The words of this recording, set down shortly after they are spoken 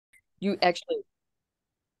You actually,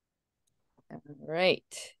 all right.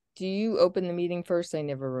 Do you open the meeting first? I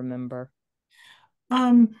never remember.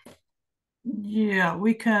 Um, yeah,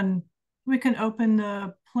 we can open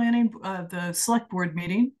the select board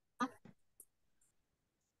meeting.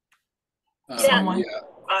 Yeah, Someone.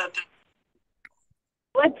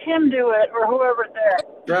 let Tim do it or whoever's there.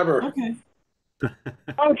 Trevor. Okay.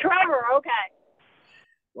 Oh, Trevor, okay.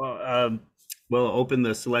 Well, we'll open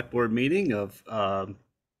the select board meeting of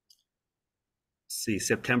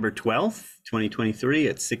September 12th, 2023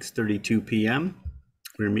 at 6:32 p.m.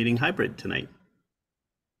 We're meeting hybrid tonight.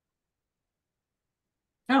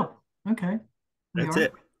 Oh, okay. That's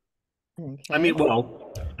it. Okay. I mean,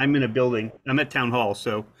 well, I'm in a building. I'm at town hall,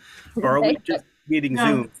 so or are we just meeting No,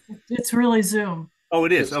 Zoom? it's really Zoom. Oh,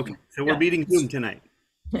 it is. Okay. So we're Yeah. meeting Zoom tonight.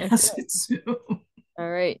 Yes, it's Zoom. All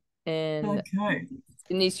right. And Okay.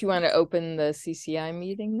 Denise, you want to open the CCI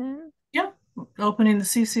meeting now? Yep. Opening the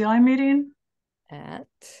CCI meeting At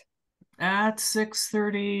at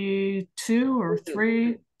 6:32 or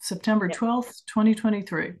 3, September 12th,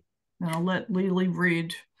 2023. And I'll let Lily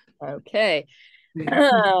read. okay.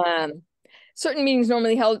 Certain meetings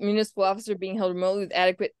normally held at municipal offices are being held remotely with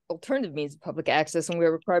adequate alternative means of public access, and we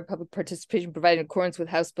are required public participation provided in accordance with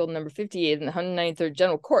House Bill number 58 in the 193rd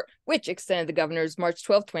General Court, which extended the governor's March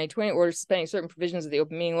 12, 2020 order suspending certain provisions of the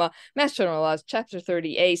open meeting law, Mass General Laws, Chapter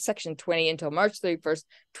 30A, Section 20 until March 31st,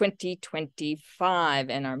 2025.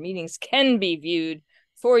 And our meetings can be viewed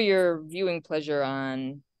for your viewing pleasure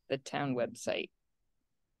on the town website.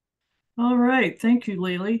 All right. Thank you,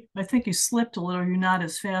 Lily. I think you slipped a little. You're not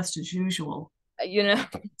as fast as usual. You know,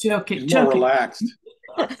 Joking. More relaxed.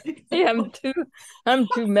 yeah, I'm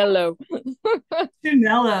too mellow. Too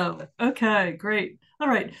mellow. Okay, great. All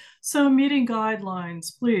right. So meeting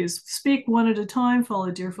guidelines, please speak one at a time,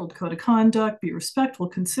 follow Deerfield Code of Conduct, be respectful,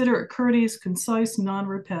 considerate, courteous, concise,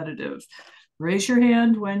 non-repetitive. Raise your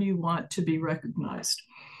hand when you want to be recognized.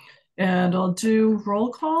 And I'll do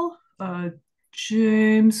roll call.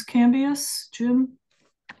 James Cambius, Jim,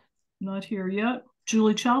 not here yet.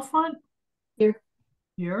 Julie Chalfont. Here.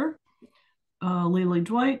 Here. Lily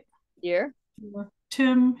Dwight. Here.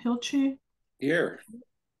 Tim Hilchey. Here.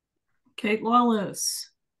 Kate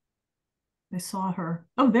Lawless. I saw her.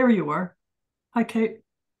 Oh, there you are. Hi, Kate.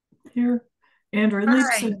 Here. Andrew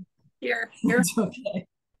Leibson. Here. It's okay.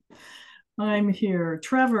 I'm here.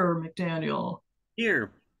 Trevor McDaniel.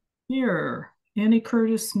 Here. Here. Annie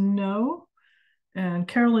Curtis, no. And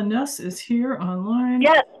Carolyn Ness is here online.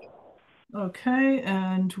 Yes. Okay,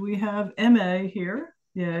 and we have MA here.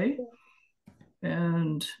 Yay.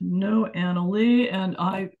 And no Anna Lee. And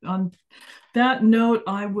on that note,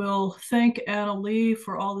 I will thank Anna Lee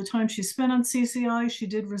for all the time she spent on CCI. She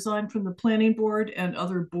did resign from the planning board and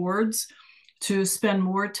other boards to spend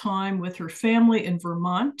more time with her family in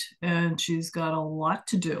Vermont, and she's got a lot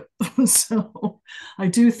to do. So I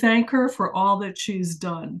do thank her for all that she's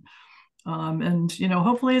done. And,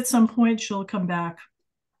 hopefully at some point she'll come back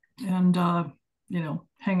and,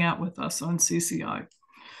 hang out with us on CCI.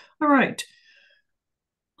 All right.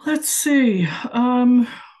 Let's see.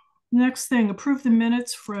 Next thing, approve the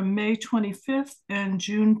minutes from May 25th and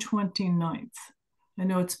June 29th. I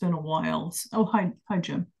know it's been a while. Oh, hi,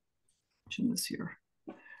 Jim. Jim is here.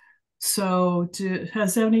 So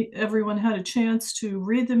has everyone had a chance to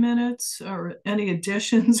read the minutes or any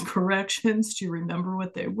additions, corrections? Do you remember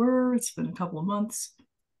what they were? It's been a couple of months.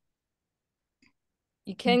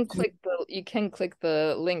 You can click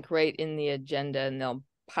the link right in the agenda and they'll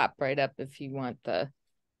pop right up if you want the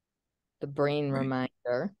brain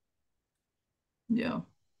reminder. Yeah.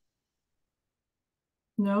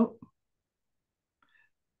 Nope.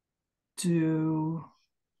 Do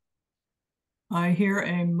I hear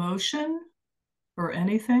a motion or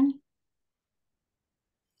anything?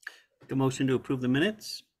 The motion to approve the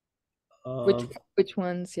minutes. Which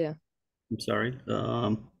ones? Yeah. I'm sorry.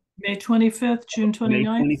 May 25th, June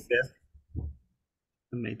 29th. May 25th.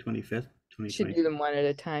 May 25th. Should do them one at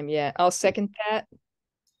a time. Yeah, I'll second that.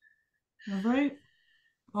 All right.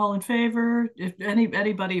 All in favor? If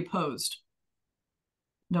anybody opposed?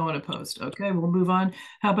 No one opposed. Okay, we'll move on.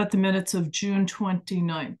 How about the minutes of June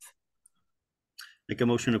 29th? Make a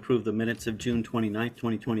motion to approve the minutes of June 29th,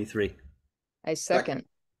 2023. I second.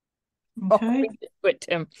 Okay. Oh,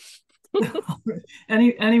 Tim.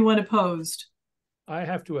 Anyone opposed? I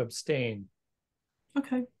have to abstain.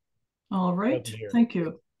 Okay. All right. Thank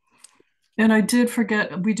you. And I did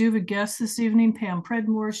forget, we do have a guest this evening, Pam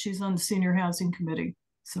Predmore. She's on the Senior Housing Committee.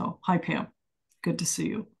 So, hi, Pam. Good to see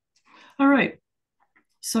you. All right.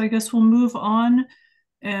 So I guess we'll move on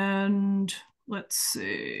and let's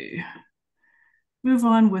see. Move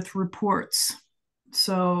on with reports.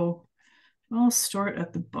 So I'll start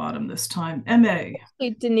at the bottom this time. MA. Hey,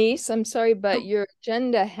 Denise, I'm sorry, but Oh. your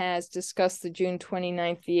agenda has discussed the June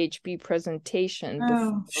 29th VHB presentation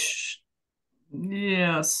Oh,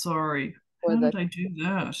 yeah, sorry. How did I do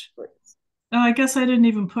that? Oh, I guess I didn't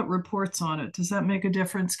even put reports on it. Does that make a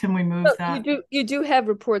difference? Can we move that? You do have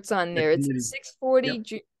reports on there. It's committee.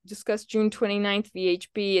 6:40, discuss June 29th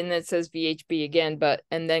VHB, and then it says VHB again,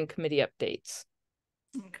 and then committee updates.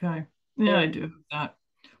 Okay. Yeah, I do have that.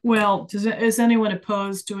 Well, is anyone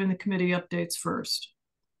opposed doing the committee updates first?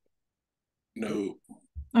 No.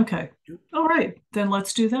 Okay. All right, then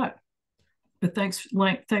let's do that. But thanks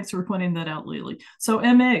for pointing that out, Lily. So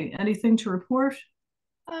MA, anything to report?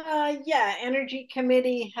 Yeah, Energy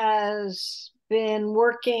Committee has been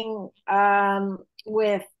working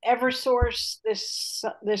with Eversource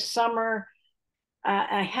this summer.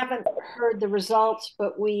 I haven't heard the results,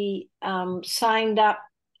 but we signed up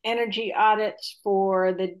energy audits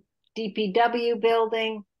for the DPW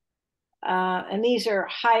building. And these are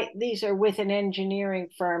with an engineering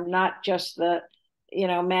firm, not just the,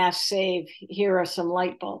 mass save, here are some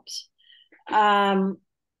light bulbs. And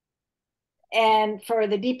for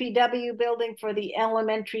the DPW building, for the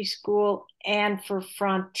elementary school, and for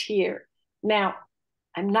Frontier. Now,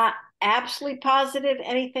 I'm not absolutely positive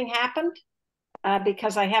anything happened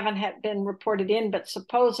because I haven't been reported in, but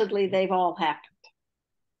supposedly they've all happened.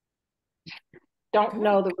 Don't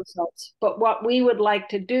know the results, but what we would like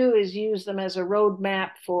to do is use them as a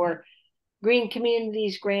roadmap for Green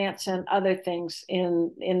Communities grants and other things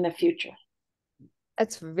in the future.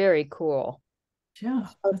 That's very cool. Yeah,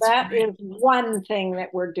 so that is one thing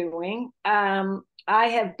that we're doing. I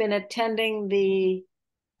have been attending the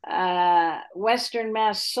Western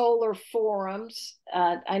Mass Solar Forums.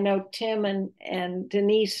 I know Tim and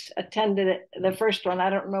Denise attended it, the first one. I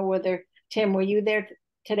don't know whether, Tim, were you there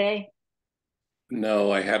today?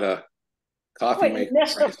 No, I had a coffee maker. You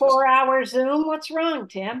missed a 4-hour Zoom? What's wrong,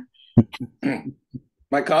 Tim?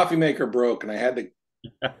 My coffee maker broke and I had to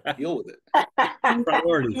deal with it.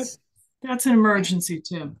 Priorities. That's an emergency,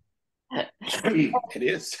 Tim. It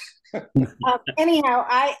is. Anyhow,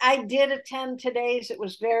 I did attend today's. It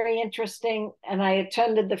was very interesting, and I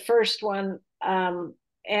attended the first one. And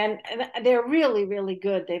they're really, really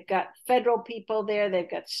good. They've got federal people there.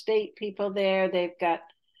 They've got state people there.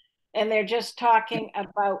 And they're just talking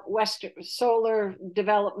about Western solar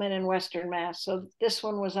development in Western Mass. So this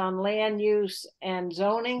one was on land use and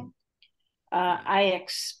zoning. I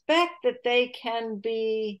expect that they can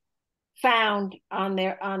be found on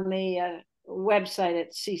the website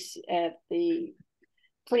at the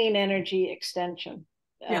Clean Energy Extension.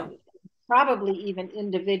 Yeah. Probably even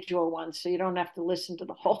individual ones, so you don't have to listen to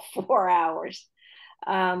the whole 4 hours.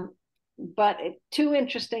 But two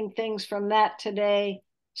interesting things from that today.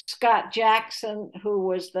 Scott Jackson, who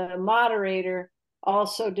was the moderator,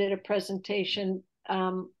 also did a presentation,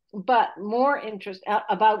 but more interest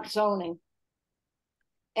about zoning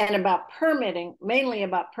and about permitting, mainly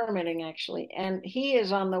about permitting, actually. And he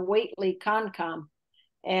is on the Whately Concom.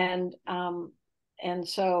 And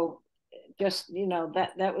so just,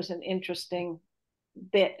 that was an interesting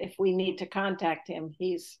bit. If we need to contact him,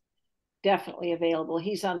 he's definitely available.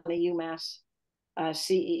 He's on the UMass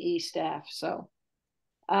CEE staff, so.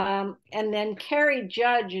 And then Carrie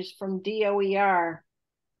Judge is from DOER.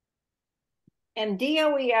 And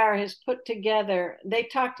DOER has put together, they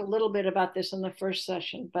talked a little bit about this in the first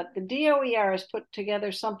session, but the DOER has put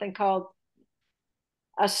together something called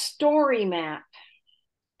a story map.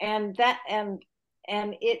 And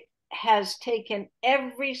it has taken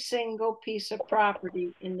every single piece of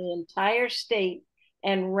property in the entire state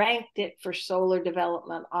and ranked it for solar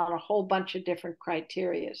development on a whole bunch of different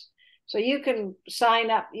criteria. So you can sign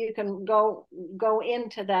up, you can go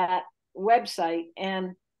into that website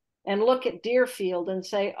and look at Deerfield and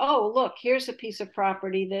say, oh, look, here's a piece of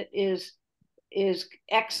property that is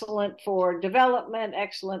excellent for development,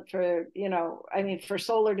 excellent for, for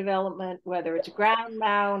solar development, whether it's ground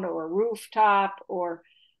mount or rooftop,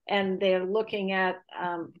 and they're looking at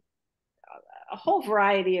a whole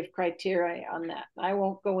variety of criteria on that. I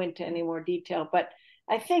won't go into any more detail, but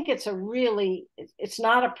I think it's it's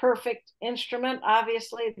not a perfect instrument.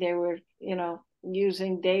 Obviously, they were,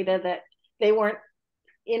 using data that they weren't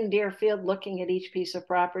in Deerfield looking at each piece of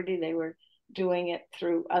property. They were doing it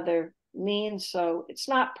through other means. So it's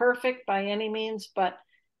not perfect by any means, but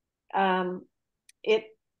it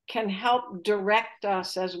can help direct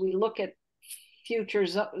us as we look at future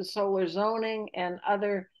solar zoning and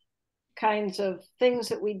other kinds of things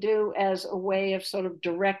that we do as a way of sort of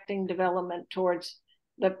directing development towards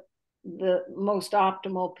the the most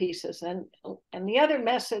optimal pieces. And the other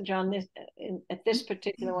message on this at this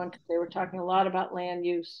particular one, because they were talking a lot about land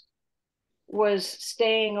use, was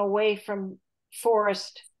staying away from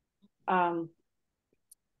forest and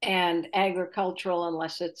agricultural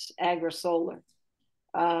unless it's agri-solar,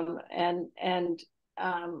 and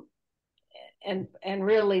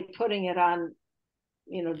really putting it on,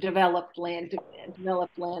 developed land,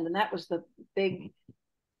 and that was the big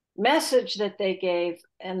message that they gave.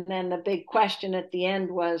 And then the big question at the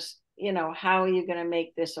end was, how are you going to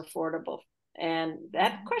make this affordable? And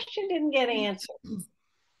that question didn't get answered,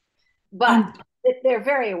 but they're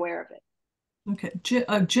very aware of it. Okay,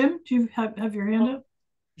 Jim, do you have your hand up?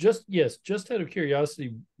 Just out of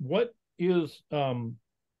curiosity, what is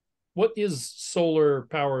solar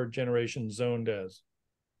power generation zoned as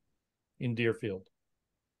in Deerfield?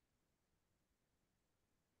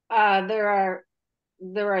 There are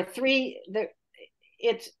three.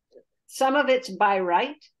 Some of it's by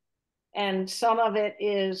right, and some of it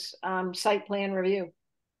is site plan review.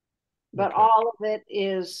 But Okay. all of it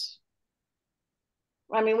is.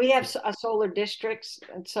 I mean, we have solar districts,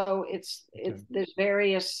 and so it's there's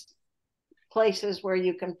various places where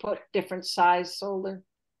you can put different size solar.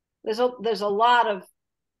 There's a lot of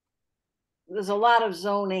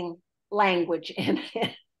zoning language in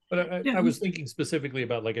it. But I was thinking specifically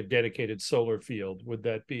about like a dedicated solar field. Would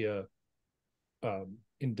that be a the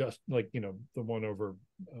one over?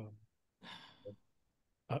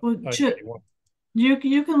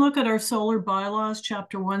 You can look at our solar bylaws,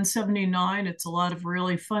 chapter 179. It's a lot of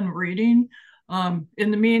really fun reading.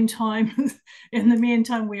 In the meantime,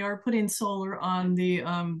 we are putting solar on the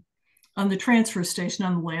transfer station,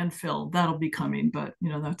 on the landfill. That'll be coming, but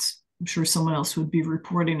I'm sure someone else would be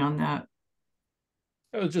reporting on that.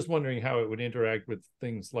 I was just wondering how it would interact with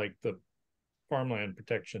things like the farmland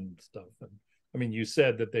protection stuff. And I mean, you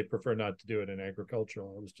said that they prefer not to do it in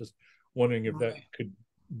agricultural. I was just wondering if that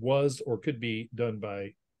was or could be done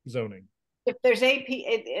by zoning. If there's AP,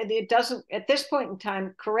 it doesn't at this point in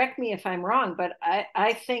time. Correct me if I'm wrong, but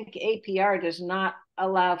I think APR does not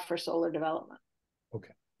allow for solar development.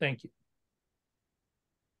 Okay, thank you.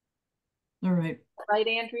 All right. Right,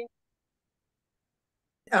 Andrea?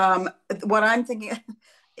 What I'm thinking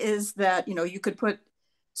is that, you could put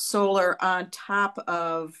solar on top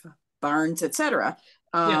of barns, etc.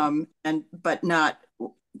 But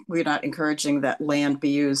we're not encouraging that land be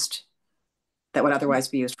used that would otherwise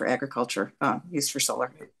be used for agriculture, used for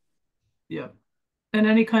solar. Yeah. And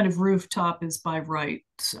any kind of rooftop is by right.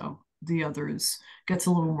 So the others gets a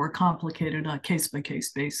little more complicated on a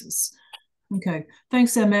case-by-case basis. Okay.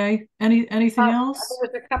 Thanks, MA. Anything else?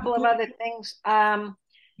 There's a couple of other things.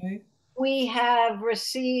 Okay. We have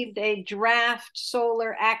received a draft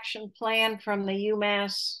solar action plan from the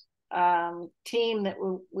UMass team that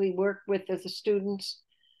we work with as the students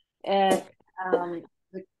at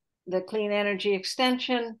the Clean Energy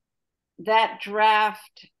Extension. That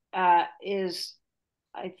draft is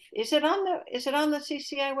it on the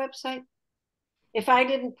CCI website? If I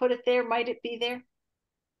didn't put it there, might it be there?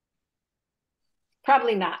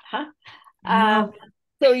 Probably not, huh? No.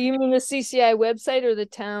 So you mean the CCI website or the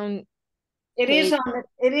town? It is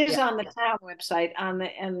on the town website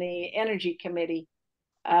and the Energy Committee.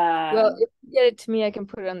 Well, if you get it to me, I can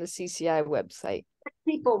put it on the CCI website.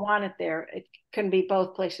 People want it there. It can be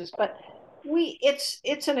both places, but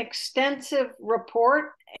it's an extensive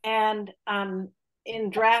report and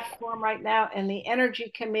in draft form right now. And the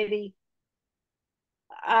Energy Committee,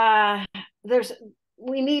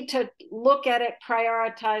 we need to look at it,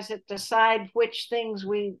 prioritize it, decide which things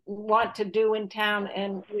we want to do in town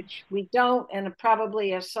and which we don't, and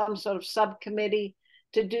probably as some sort of subcommittee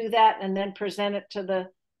to do that, and then present it to the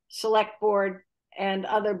select board and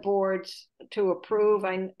other boards to approve.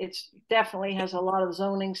 It's definitely has a lot of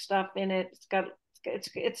zoning stuff in it.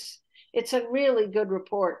 It's a really good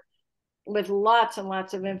report with lots and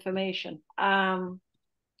lots of information.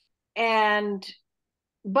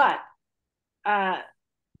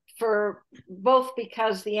 For both,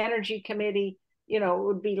 because the Energy Committee, it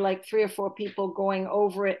would be like 3 or 4 people going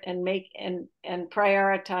over it and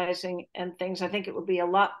prioritizing and things. I think it would be a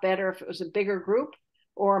lot better if it was a bigger group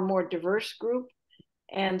or a more diverse group.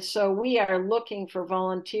 And so we are looking for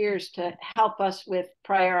volunteers to help us with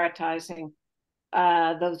prioritizing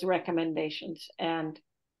those recommendations and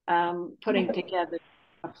putting together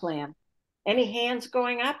a plan. Any hands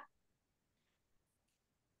going up?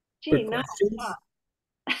 Gee, not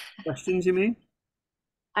questions, you mean?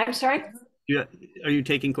 I'm sorry? Yeah. Are you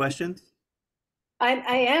taking questions? I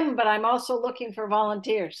am, but I'm also looking for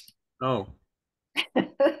volunteers. Oh,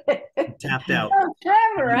 Tapped out. Oh,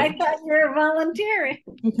 Trevor, I thought you were volunteering.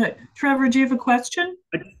 Okay, Trevor, do you have a question?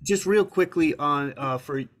 Just real quickly on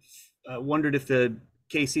wondered if the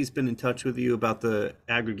Casey's been in touch with you about the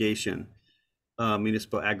aggregation,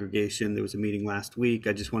 municipal aggregation. There was a meeting last week.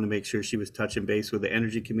 I just want to make sure she was touching base with the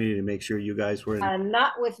Energy Committee to make sure you guys were in.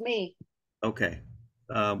 Not with me. Okay.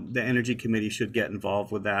 The Energy Committee should get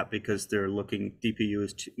involved with that because they're looking, DPU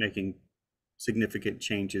is making significant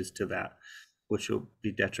changes to that, which will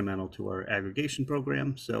be detrimental to our aggregation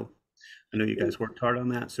program. So I know you guys worked hard on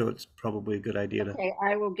that, so it's probably a good idea to. Okay,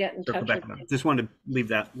 I will get in touch with you. Just wanted to leave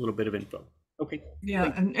that little bit of info. Okay.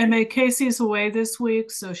 Yeah, and MA Casey's away this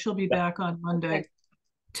week, so she'll be back on Monday.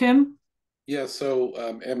 Tim? Yeah, so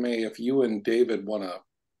MA, if you and David want to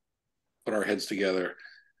put our heads together,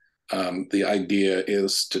 the idea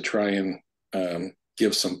is to try and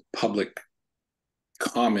give some public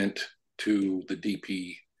comment to the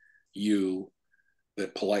DPU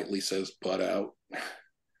that politely says butt out.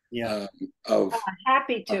 Yeah. I'm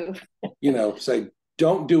happy to. Say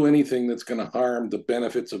don't do anything that's going to harm the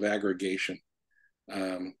benefits of aggregation.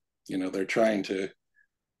 They're trying to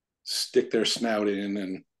stick their snout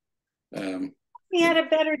in and we had a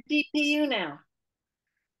better DPU now.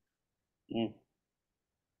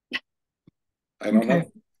 I don't know.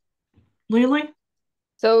 Lily?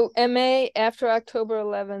 So MA, after October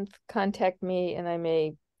 11th, contact me and I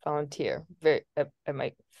may volunteer.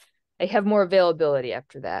 I have more availability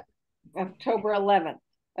after that. October 11th.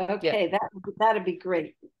 Okay, yeah. That'd be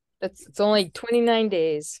great. It's only 29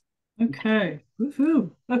 days. Okay.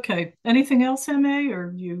 Woohoo. Okay. Anything else, MA, or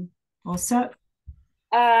are you all set?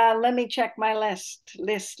 Let me check my list.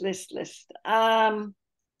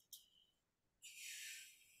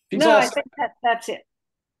 No, I think that's it.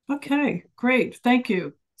 Okay, great. Thank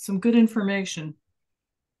you. Some good information.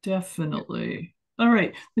 Definitely. All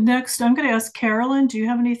right. Next, I'm going to ask Carolyn, do you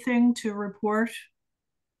have anything to report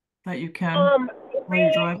that you can?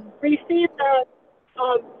 We received a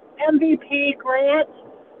MVP grant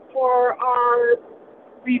for our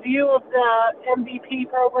review of the MVP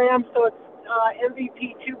program. So it's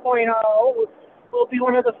MVP 2.0. We'll be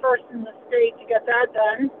one of the first in the state to get that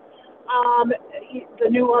done. The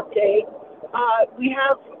new update. We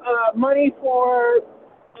have money for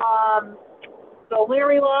the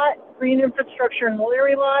Leary lot, green infrastructure in the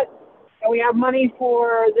Leary lot, and we have money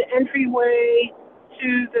for the entryway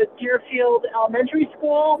to the Deerfield Elementary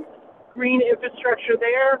School, green infrastructure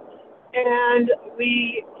there, and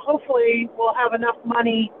we hopefully will have enough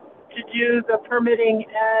money to do the permitting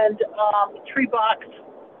and tree box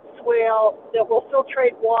swale that will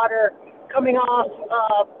filtrate water coming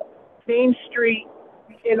off Main Street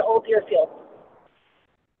in Old Deerfield.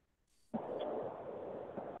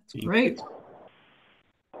 Great.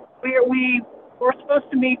 We're supposed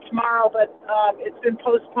to meet tomorrow, but it's been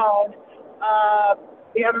postponed.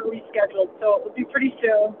 We haven't rescheduled, so it will be pretty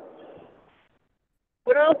soon.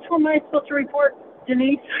 What else am I supposed to report,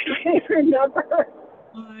 Denise? I can't remember.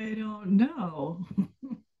 I don't know.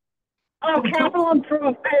 Capital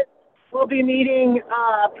improvement. We'll be meeting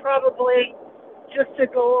probably just to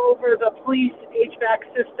go over the police HVAC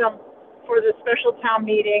system for the special town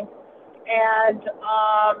meeting. And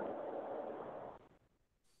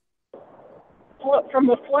from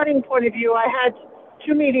the flooding point of view, I had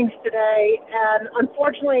 2 meetings today, and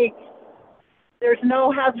unfortunately, there's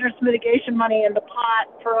no hazardous mitigation money in the pot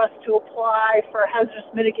for us to apply for a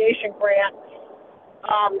hazardous mitigation grant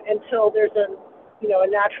until there's a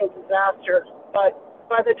natural disaster. But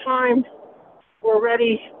by the time we're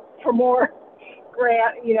ready for more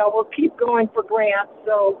grant, we'll keep going for grants.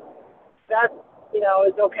 So that,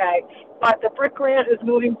 is okay. But the brick grant is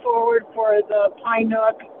moving forward for the Pine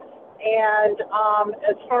Nook. And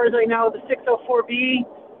as far as I know, the 604B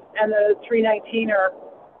and the 319 are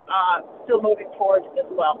still moving forward as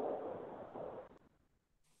well.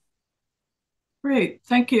 Great,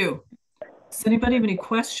 thank you. Does anybody have any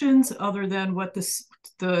questions other than what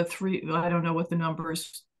the three, I don't know what the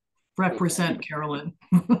numbers represent, Carolyn?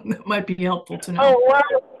 That might be helpful to know. Oh, well,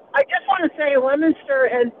 I just want to say Leominster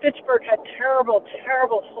and Fitchburg had terrible,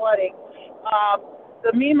 terrible flooding.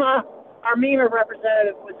 Our MEMA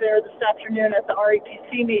representative was there this afternoon at the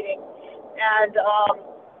REPC meeting. And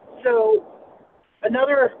so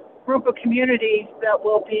another group of communities that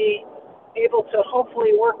will be able to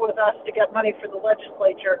hopefully work with us to get money for the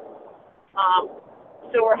legislature.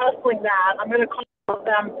 So we're hustling that. I'm going to call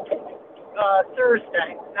them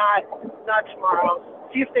Thursday, not tomorrow.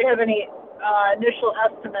 See if they have any initial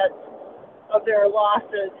estimates of their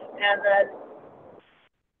losses, and then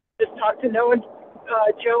just talk to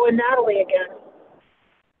Joe and Natalie again.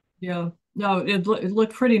 Yeah, No, it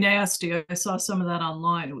looked pretty nasty. I saw some of that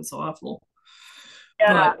online. It was awful.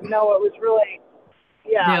 Yeah, But, no, it was really,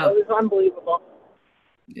 yeah, it was unbelievable.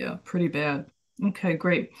 Yeah, pretty bad. Okay,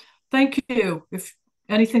 great. Thank you. If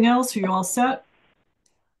anything else, are you all set?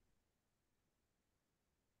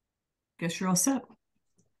 Guess you're all set.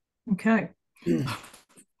 Okay.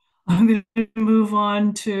 I'm going to move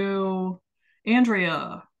on to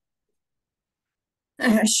Andrea.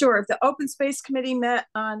 Sure. The Open Space Committee met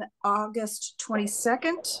on August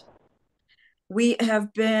 22nd. We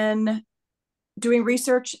have been doing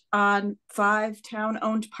research on 5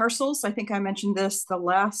 town-owned parcels. I think I mentioned this the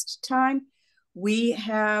last time. We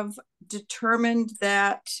have determined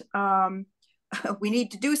that we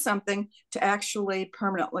need to do something to actually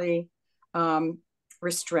permanently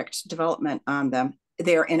restrict development on them.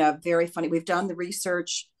 They're in a very funny, we've done the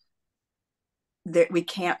research that we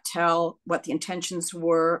can't tell what the intentions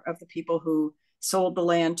were of the people who sold the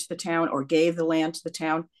land to the town or gave the land to the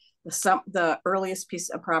town. The earliest piece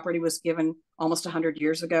of property was given almost 100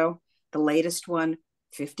 years ago. The latest one,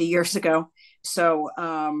 50 years ago. So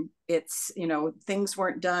it's, you know, things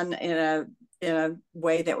weren't done in a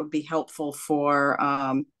way that would be helpful for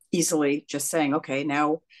easily just saying, okay,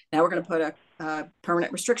 now we're going to put a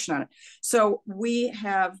permanent restriction on it. So we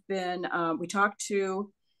have been, we talked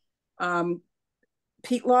to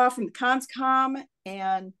Pete Law from the Conscom,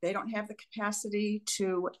 and they don't have the capacity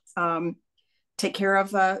to take care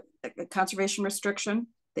of a conservation restriction,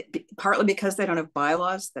 partly because they don't have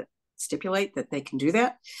bylaws that stipulate that they can do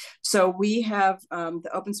that. So we have, the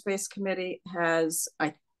Open Space Committee has,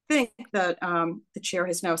 I think that the chair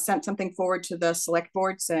has now sent something forward to the select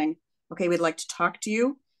board saying, okay, we'd like to talk to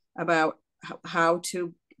you about how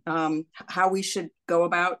we should go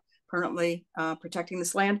about permanently protecting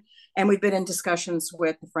this land. And we've been in discussions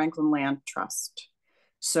with the Franklin Land Trust.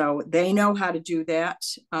 So they know how to do that.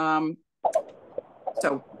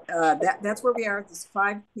 That's where we are. These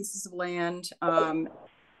 5 pieces of land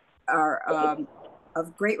are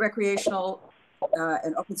of great recreational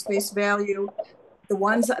and open space value. The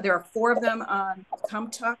ones, there are 4 of them on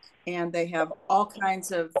Pecumtuck, and they have all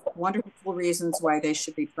kinds of wonderful reasons why they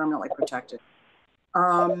should be permanently protected.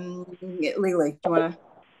 Lily, do you want to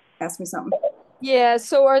ask me something? Yeah,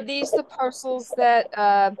 so are these the parcels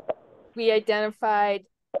that we identified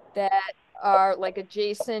that are like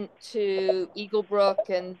adjacent to Eagle Brook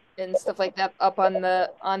and stuff like that up on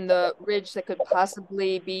the ridge that could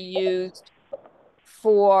possibly be used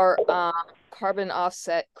for carbon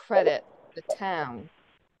offset credit for the town?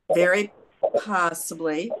 Very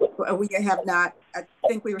possibly. We have not, I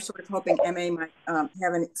think we were sort of hoping MA might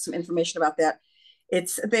have some information about that.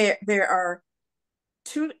 It's there are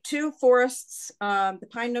two forests, the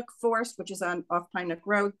Pine Nook Forest, which is off Pine Nook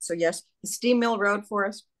Road. So yes, the Steam Mill Road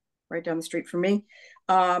Forest, right down the street from me.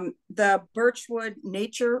 The Birchwood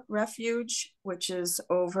Nature Refuge, which is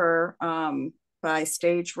over by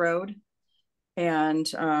Stage Road and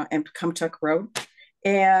Pecumtuck Road.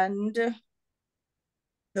 And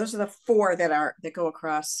those are the 4 that go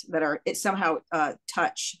across that are somehow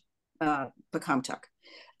touch Pecumtuck.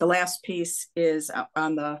 The last piece is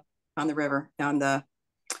on the river, on the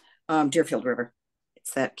Deerfield River.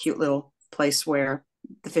 It's that cute little place where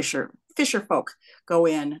the fisher folk go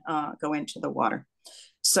into the water.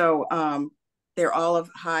 So they're all of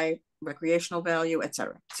high recreational value,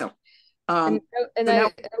 etc. So I would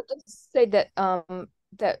just say that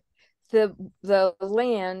that the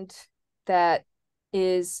land that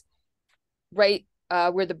is right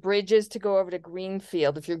where the bridge is to go over to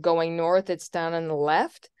Greenfield, if you're going north, it's down on the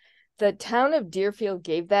left. The town of Deerfield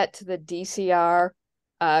gave that to the DCR.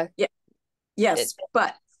 Yes.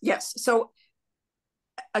 So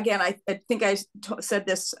again, I think I said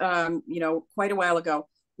this, quite a while ago.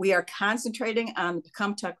 We are concentrating on the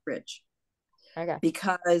Pecumtuck Ridge, okay,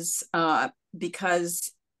 because of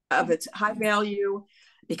its high value,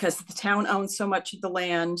 because the town owns so much of the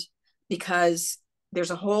land, because there's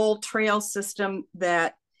a whole trail system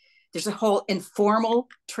there's a whole informal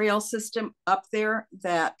trail system up there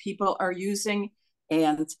that people are using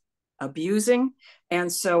and abusing. And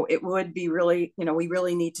so it would be really, we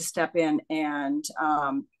really need to step in, and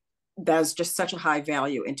that's just such a high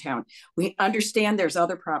value in town. We understand there's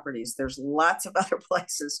other properties, there's lots of other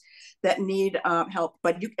places that need help,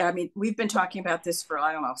 but we've been talking about this for,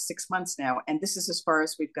 I don't know, 6 months now, and this is as far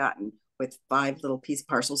as we've gotten with 5 little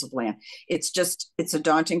parcels of land. It's a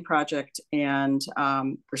daunting project, and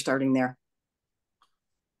we're starting there.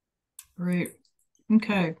 Great.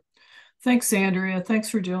 Okay. Thanks, Andrea. Thanks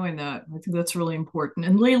for doing that. I think that's really important.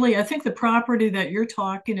 And Lily, I think the property that you're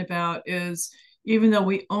talking about is, even though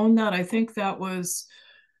we own that, I think that was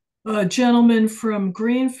a gentleman from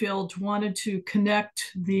Greenfield wanted to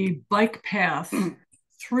connect the bike path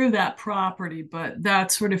through that property, but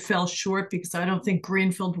that sort of fell short because I don't think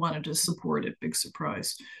Greenfield wanted to support it. Big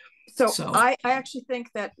surprise. So I actually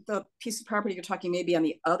think that the piece of property you're talking maybe on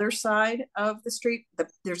the other side of the street.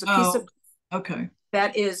 There's a piece of okay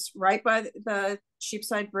that is right by the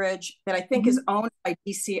Sheepside Bridge that I think is owned by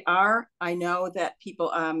DCR. I know that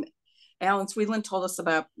people, Alan Sweetland told us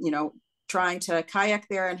about, trying to kayak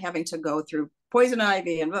there and having to go through poison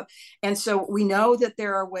ivy. And so we know that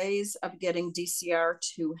there are ways of getting DCR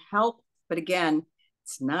to help, but again,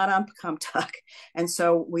 it's not on Pecumtuck. And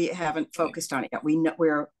so we haven't focused on it yet.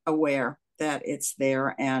 We're aware that it's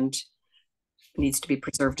there and needs to be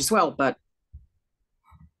preserved as well, but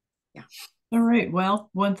yeah. All right, well,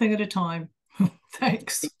 one thing at a time.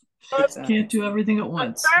 Thanks. Can't do everything at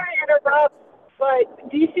once. I'm sorry to interrupt,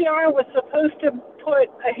 but DCR was supposed to put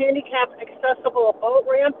a handicap accessible boat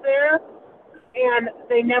ramp there, and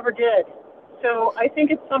they never did. So I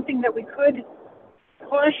think it's something that we could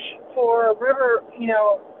push for river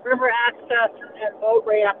access and boat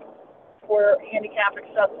ramp for handicap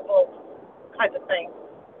accessible kinds of things.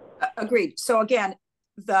 Agreed. So again,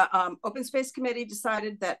 the Open Space Committee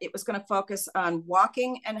decided that it was going to focus on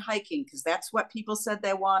walking and hiking because that's what people said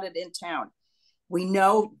they wanted in town. We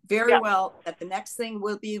know very well that the next thing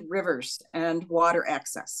will be rivers and water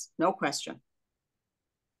access. No question.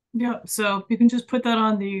 Yeah, so you can just put that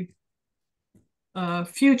on the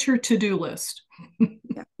future to-do list.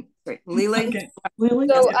 Yeah, great. Lily? Okay. Lily?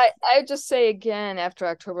 So I just say again, after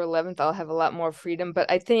October 11th, I'll have a lot more freedom,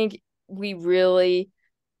 but I think we really,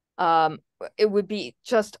 it would be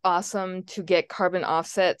just awesome to get carbon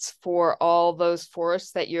offsets for all those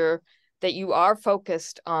forests that you are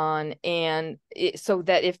focused on, and so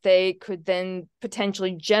that if they could then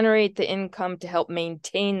potentially generate the income to help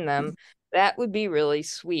maintain them, that would be really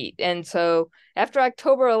sweet. And so after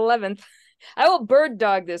October 11th, I will bird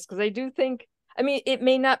dog this because I do think, I mean, it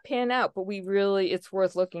may not pan out, but it's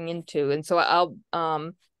worth looking into. And so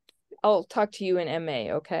I'll talk to you in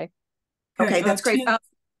MA. Okay. Okay, that's great.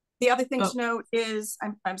 The other thing to note is,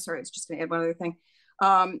 I'm sorry, I was just going to add one other thing.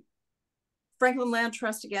 Franklin Land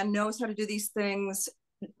Trust, again, knows how to do these things.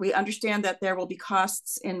 We understand that there will be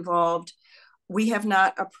costs involved. We have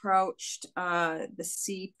not approached the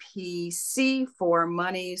CPC for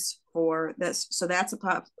monies for this. So that's a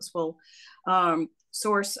possible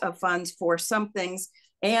source of funds for some things.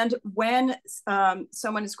 And when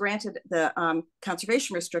someone is granted the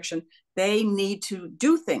conservation restriction, they need to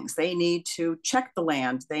do things. They need to check the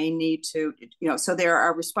land. They need to, so there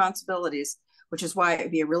are responsibilities, which is why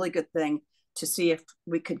it'd be a really good thing to see if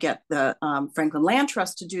we could get the Franklin Land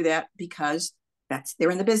Trust to do that, because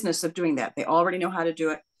they're in the business of doing that. They already know how to do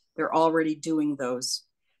it. They're already doing those.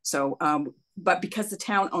 So, but because the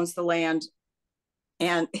town owns the land,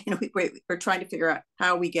 and we're trying to figure out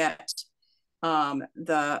how we get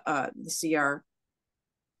the CR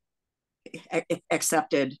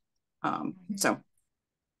accepted. So, okay.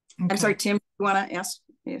 I'm sorry, Tim, you want to ask?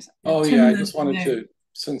 Yes. Oh yeah, I just wanted to,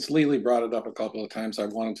 since Lily brought it up a couple of times, I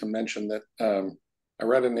wanted to mention that I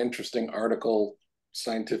read an interesting article,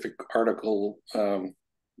 scientific article,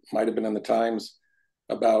 might have been in the Times,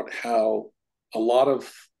 about how a lot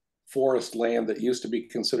of forest land that used to be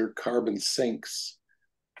considered carbon sinks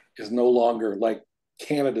is no longer, like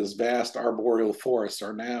Canada's vast arboreal forests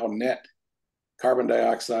are now net carbon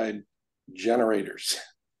dioxide generators,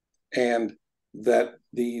 and that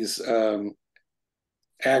these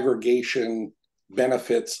aggregation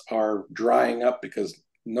benefits are drying up because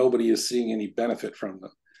nobody is seeing any benefit from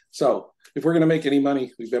them. So if we're going to make any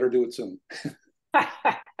money, we better do it soon.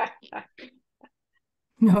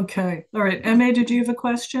 Okay. All right. MA, did you have a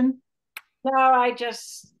question? No, I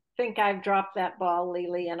just think I've dropped that ball,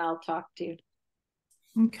 Lily, and I'll talk to you.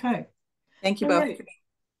 Okay. Thank you both. Right.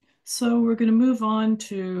 So we're going to move on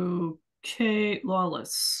to Kate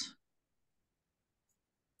Lawless.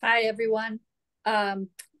 Hi, everyone.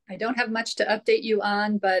 I don't have much to update you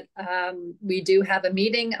on, but we do have a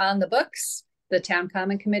meeting on the books. The Town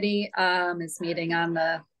Common Committee is meeting on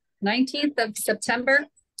the 19th of September.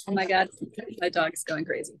 Oh my God, my dog's going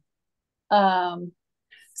crazy.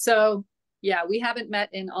 So yeah, we haven't met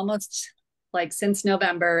in almost since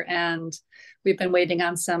November, and we've been waiting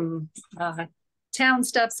on some town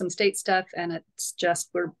stuff, some state stuff, and it's just,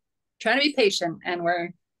 we're trying to be patient, and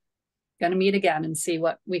we're going to meet again and see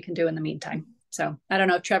what we can do in the meantime. So I don't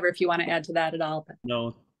know, Trevor, if you want to add to that at all. But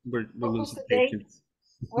no, we're losing patience.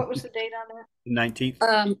 What was the date on that?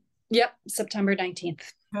 19th. Yep, September 19th.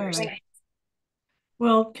 Thursday.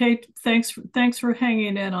 Well, Kate, thanks for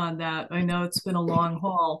hanging in on that. I know it's been a long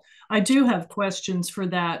haul. I do have questions for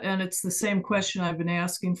that, and it's the same question I've been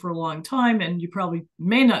asking for a long time, and you probably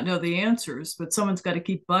may not know the answers, but someone's got to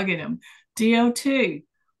keep bugging him. DOT,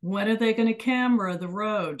 when are they going to camera the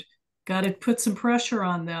road? Got to put some pressure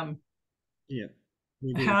on them. Yeah.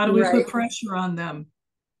 How do we put pressure on them?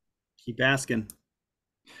 Keep asking.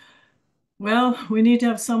 Well, we need to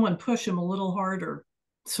have someone push them a little harder.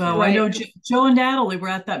 So I know Joe and Natalie were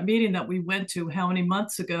at that meeting that we went to how many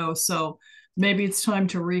months ago. So maybe it's time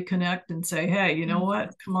to reconnect and say, hey, you know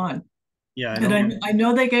what? Come on. Yeah. And I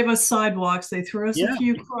know they gave us sidewalks. They threw us a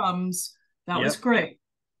few crumbs. That was great.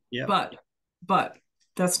 Yeah. But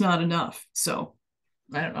that's not enough. So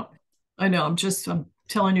I don't know. I know I'm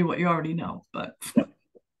telling you what you already know, but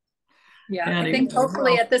yeah, anyway, I think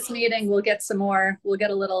hopefully at this meeting we'll get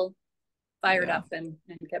a little fired up and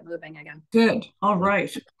get moving again. Good. All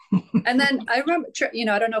right. And then I remember,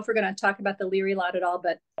 I don't know if we're going to talk about the Leary lot at all,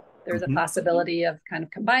 but there's a possibility of kind of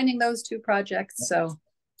combining those two projects. So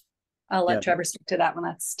I'll let Trevor speak to that when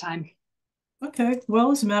that's time. Okay.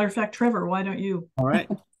 Well, as a matter of fact, Trevor, why don't you? All right.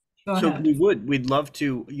 So we'd love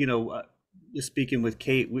to, speaking with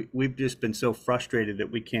Kate, we've just been so frustrated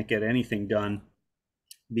that we can't get anything done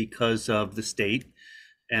because of the state.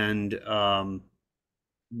 And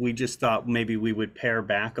we just thought maybe we would pare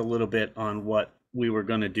back a little bit on what we were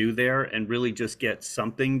going to do there and really just get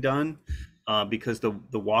something done because the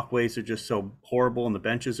walkways are just so horrible and the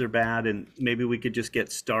benches are bad, and maybe we could just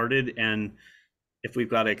get started, and if we've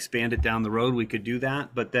got to expand it down the road, we could do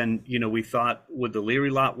that. But then, we thought with the Leary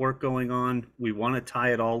lot work going on, we want to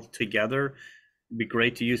tie it all together. It'd be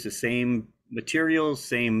great to use the same materials,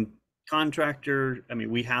 same contractor. I mean,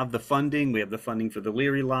 we have the funding for the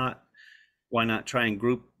Leary lot. Why not try and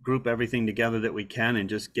group everything together that we can and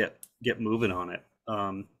just get moving on it?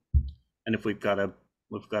 And if we've got to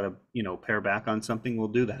pare back on something, we'll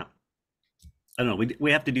do that. I don't know.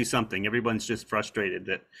 We have to do something. Everyone's just frustrated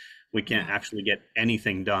that we can't actually get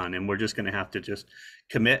anything done, and we're just going to have to just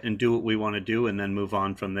commit and do what we want to do, and then move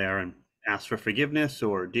on from there and ask for forgiveness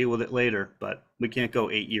or deal with it later. But we can't go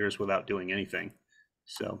 8 years without doing anything.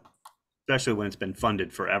 So, especially when it's been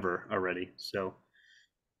funded forever already. So.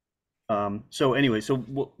 Anyway,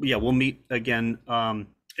 we'll meet again. And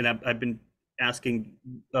I've been asking,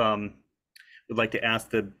 would like to ask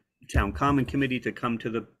the Town Common Committee to come to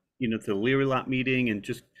the, to the Leary lot meeting, and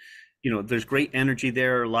just, there's great energy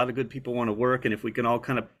there. A lot of good people want to work. And if we can all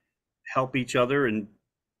kind of help each other and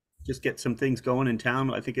just get some things going in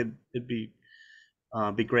town, I think it'd be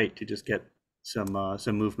great to just get some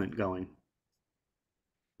movement going.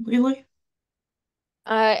 Really?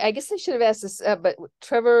 I guess I should have asked this, but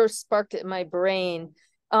Trevor sparked it in my brain.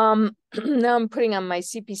 Now I'm putting on my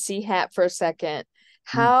CPC hat for a second.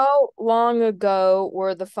 How long ago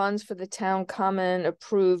were the funds for the Town Common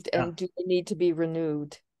approved, and do they need to be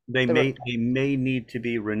renewed? They may need to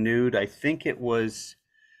be renewed. I think it was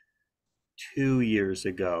 2 years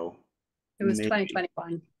ago. It was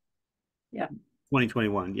 2021. Yeah.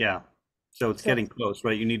 2021. Yeah. So it's getting close,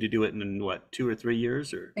 right? You need to do it in what, 2 or 3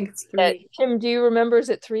 years, or? I think it's 3. Kim, do you remember? Is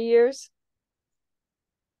it 3 years?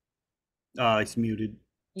 It's muted.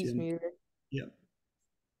 He's muted. Yeah.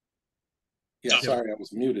 Yeah, sorry, I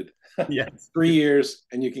was muted. Yes. 3 years,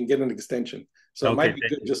 and you can get an extension. So it might be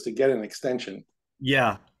good just to get an extension.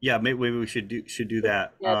 Yeah, maybe we should do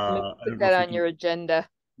that. Yeah, put that on your agenda.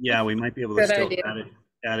 Yeah, we might be able to still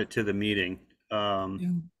add it to the meeting.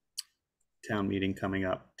 Town meeting coming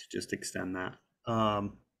up, to just extend that.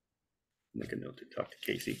 Make a note to talk to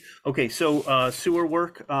Casey. Okay, so sewer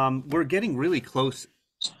work, we're getting really close,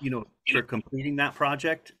 for completing that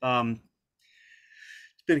project.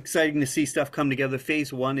 It's been exciting to see stuff come together.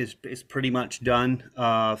 Phase 1 is pretty much done.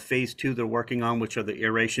 Phase 2 they're working on, which are the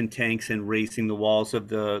aeration tanks and raising the walls of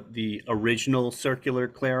the original circular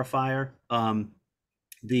clarifier.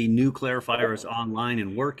 The new clarifier is online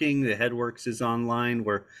and working. The Headworks is online.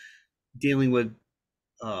 We're dealing with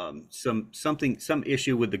some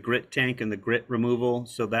issue with the grit tank and the grit removal,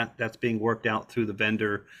 so that's being worked out through the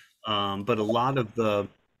vendor. But a lot of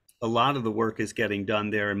the work is getting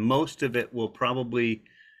done there, and most of it will probably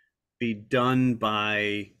be done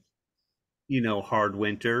by hard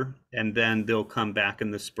winter, and then they'll come back in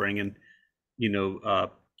the spring and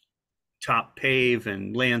top pave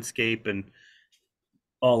and landscape and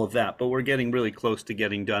all of that. But we're getting really close to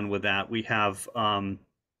getting done with that. We have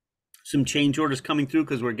some change orders coming through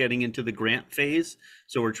because we're getting into the grant phase,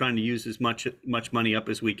 so we're trying to use as much money up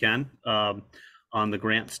as we can on the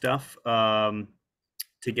grant stuff to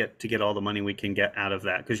get all the money we can get out of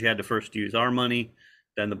that, because you had to first use our money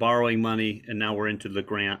then the borrowing money, and now we're into the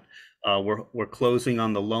grant. We're closing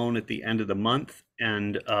on the loan at the end of the month,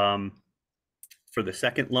 and for the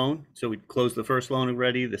second loan. So we closed the first loan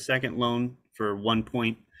already. The second loan for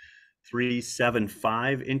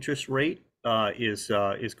 1.375 interest rate is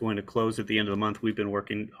going to close at the end of the month. We've been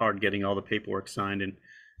working hard getting all the paperwork signed and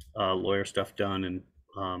lawyer stuff done and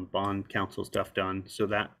bond counsel stuff done. So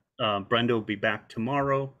that Brenda will be back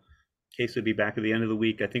tomorrow. Case will be back at the end of the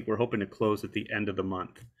week. I think we're hoping to close at the end of the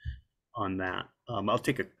month on that. I'll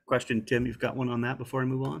take a question. Tim, you've got one on that before I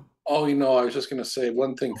move on? Oh, I was just going to say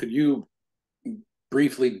one thing. Could you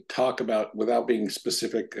briefly talk about, without being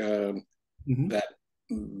specific, that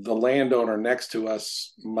the landowner next to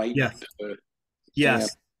us might? Yes.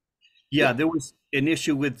 Yes. Yeah, there was an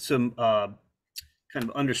issue with some kind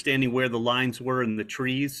of understanding where the lines were in the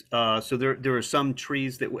trees. So there were some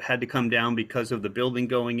trees that had to come down because of the building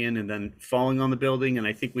going in and then falling on the building. And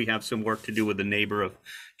I think we have some work to do with the neighbor of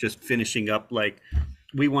just finishing up. Like,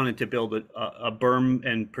 we wanted to build a berm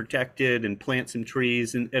and protect it and plant some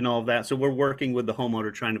trees and all of that. So we're working with the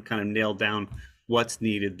homeowner trying to kind of nail down what's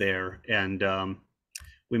needed there. And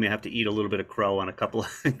we may have to eat a little bit of crow on a couple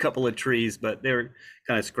of trees, but they're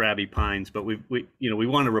kind of scrabby pines. But we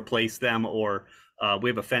want to replace them, or we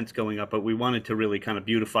have a fence going up, but we wanted to really kind of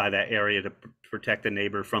beautify that area to protect the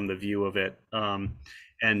neighbor from the view of it, and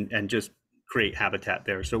just create habitat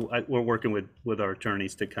there. So we're working with our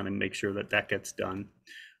attorneys to kind of make sure that gets done.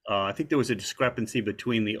 I think there was a discrepancy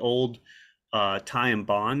between the old tie and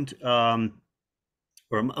bond or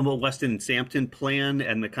Weston and Sampson plan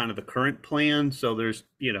and the kind of the current plan. So there's,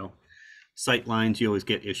 sight lines, you always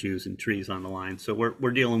get issues and trees on the line. So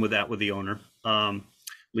we're dealing with that with the owner.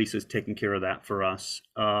 Lisa's taking care of that for us.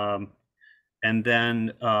 And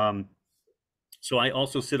then, so I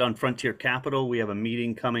also sit on Frontier Capital. We have a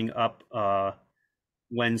meeting coming up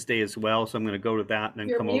Wednesday as well. So I'm going to go to that and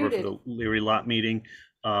then come over for the Leary Lot meeting.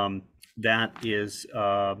 That is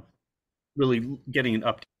really getting an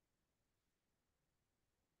update.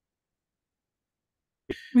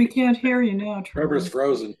 We can't hear you now, Trevor's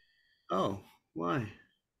frozen. Oh, why?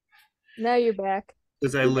 Now you're back.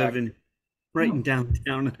 Because I live in right in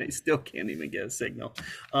downtown and I still can't even get a signal.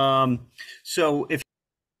 So if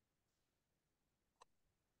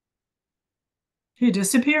he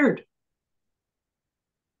disappeared.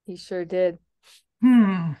 He sure did.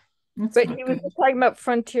 But he was talking about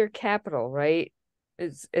Frontier Capital, right?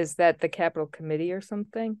 Is that the Capital Committee or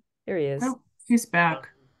something? Here he is. Oh, he's back.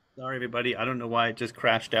 Sorry, everybody. I don't know why it just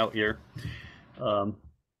crashed out here.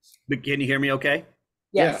 But can you hear me okay?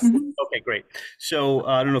 Yes. Yeah. Okay, great. So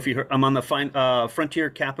I don't know if you heard, I'm on the Frontier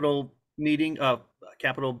Capital meeting,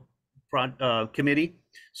 Capital Committee.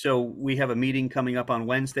 So we have a meeting coming up on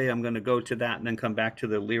Wednesday. I'm going to go to that and then come back to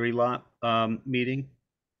the Leary Lot meeting.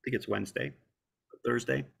 I think it's Wednesday,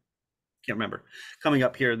 Thursday. Can't remember. Coming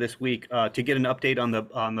up here this week to get an update on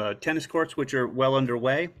the tennis courts, which are well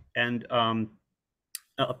underway, and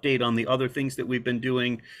update on the other things that we've been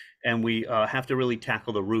doing. And we have to really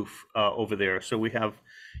tackle the roof over there. So we have,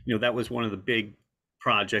 that was one of the big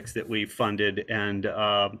projects that we funded, and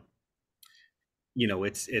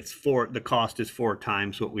it's the cost is 4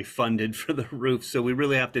 times what we funded for the roof. So we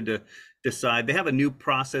really have to decide. They have a new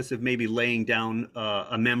process of maybe laying down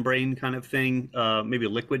a membrane kind of thing, maybe a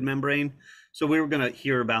liquid membrane. So we were going to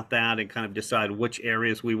hear about that and kind of decide which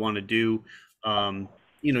areas we want to do.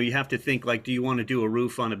 You have to think, like, do you want to do a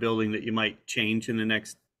roof on a building that you might change in the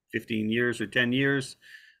next 15 years or 10 years?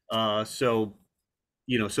 So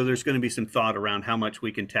there's going to be some thought around how much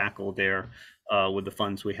we can tackle there with the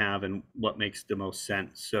funds we have and what makes the most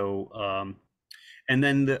sense. So, and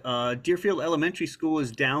then the Deerfield Elementary School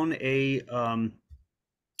is down a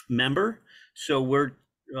member. So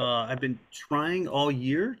I've been trying all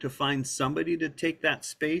year to find somebody to take that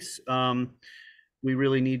space. We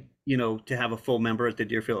really need, to have a full member at the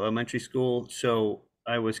Deerfield Elementary School. So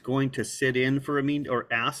I was going to sit in for a meeting or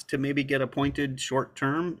ask to maybe get appointed short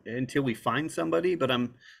term until we find somebody, but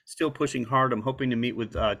I'm still pushing hard. I'm hoping to meet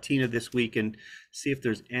with Tina this week and see if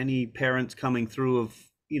there's any parents coming through of,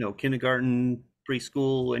 kindergarten,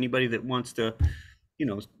 preschool, anybody that wants to,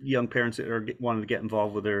 young parents that are wanting to get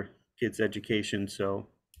involved with their kids' education. So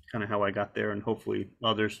kind of how I got there, and hopefully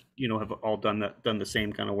others, have all done the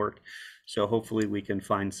same kind of work. So hopefully we can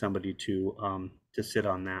find somebody to sit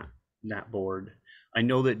on that board. I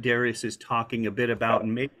know that Darius is talking a bit about,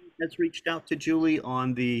 and maybe has reached out to Julie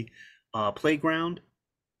on the playground.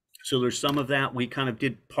 So there's some of that. We kind of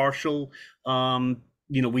did partial,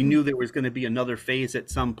 we knew there was going to be another phase at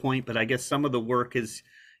some point, but I guess some of the work is,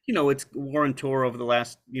 it's Warren Tour over the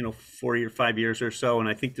last, 4 or 5 years or so. And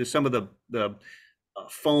I think there's some of the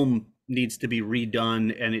foam needs to be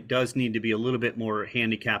redone, and it does need to be a little bit more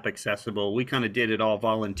handicap accessible. We kind of did it all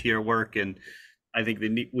volunteer work, and I think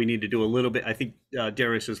we need to do a little bit. I think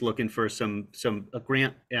Darius is looking for a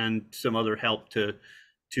grant and some other help to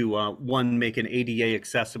one, make an ADA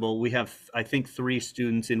accessible. We have, I think, 3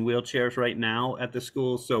 students in wheelchairs right now at the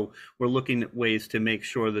school, so we're looking at ways to make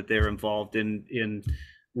sure that they're involved in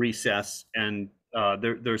recess, and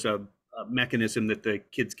there's a mechanism that the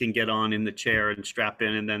kids can get on in the chair and strap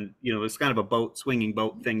in, and then, you know, it's kind of a swinging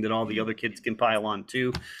boat thing that all the other kids can pile on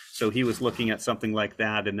too. So he was looking at something like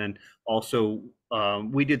that. And then also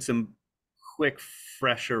we did some quick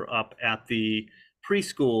fresher up at the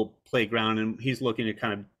preschool playground, and he's looking to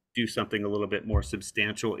kind of do something a little bit more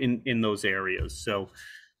substantial in those areas. So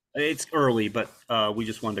it's early, but we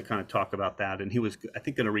just wanted to kind of talk about that. And he was, I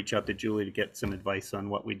think, going to reach out to Julie to get some advice on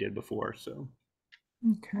what we did before. So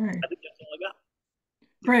okay, I think that's all I got.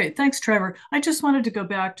 Great, thanks, Trevor. I just wanted to go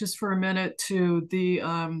back just for a minute to the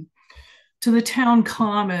town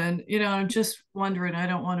common. You know, I'm just wondering, I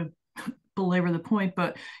don't want to belabor the point,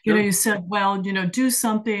 but you know, you said, well, you know, do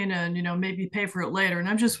something and, you know, maybe pay for it later. And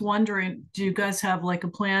I'm just wondering, do you guys have like a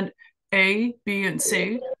plan A, B, and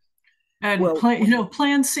C? And Well, plan, you know,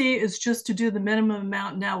 plan C is just to do the minimum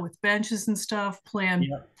amount now with benches and stuff. Plan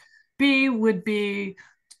B would be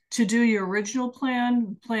to do your original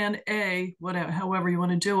plan. Plan A, whatever, however you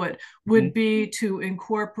want to do it, would be to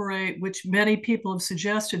incorporate, which many people have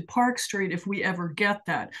suggested, Park Street, if we ever get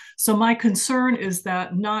that. So my concern is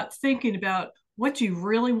that not thinking about what you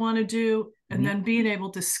really want to do and then being able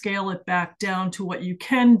to scale it back down to what you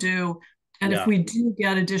can do. And if we do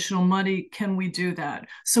get additional money, can we do that?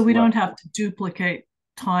 So we don't have to duplicate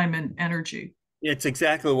time and energy. It's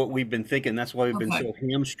exactly what we've been thinking. That's why we've been so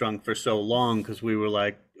hamstrung for so long, because we were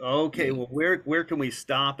like, okay, well, where can we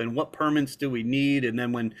stop, and what permits do we need? And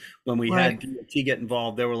then when we had DOT get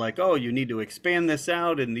involved, they were like, oh, you need to expand this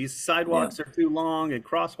out, and these sidewalks are too long, and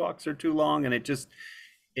crosswalks are too long, and it just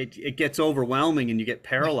it gets overwhelming, and you get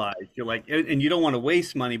paralyzed. You're like, and you don't want to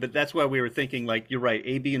waste money, but that's why we were thinking, like, you're right,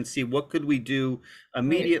 A, B, and C. What could we do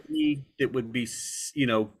immediately that would be, you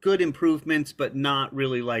know, good improvements, but not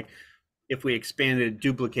really like, if we expanded,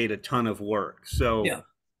 duplicate a ton of work. So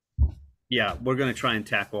yeah, we're going to try and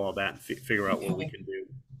tackle all that and figure out what we can do.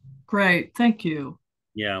 Great, thank you.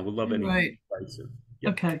 Yeah, we'll love any advice.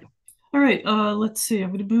 Okay, all right, let's see,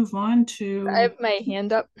 I'm going to move on to, I have my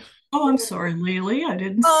hand up. Oh, I'm sorry, Lily, I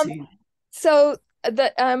didn't see. So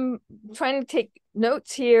I'm trying to take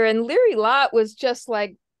notes here, and Leary Lot was just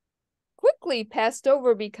like quickly passed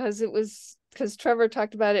over because Trevor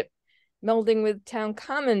talked about it melding with Town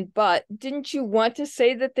Common. But didn't you want to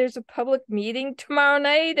say that there's a public meeting tomorrow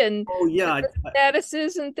night and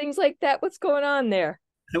statuses and things like that? What's going on there?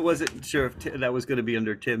 I wasn't sure if that was going to be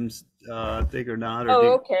under Tim's thing or not.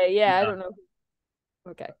 Or okay, yeah, I don't know.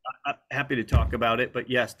 Okay, I'm happy to talk about it, but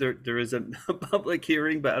yes, there is a public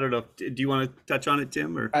hearing, but I don't know. Do you want to touch on it,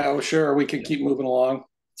 Tim? Or sure, we can keep moving along.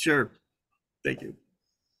 Sure, thank you.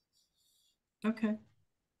 Okay,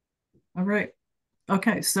 all right.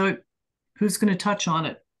 Okay, so who's going to touch on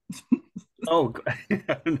it? Oh,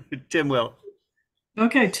 Tim will.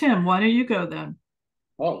 Okay, Tim, why don't you go then?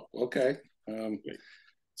 Oh, okay.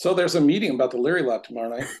 So there's a meeting about the Leary Lot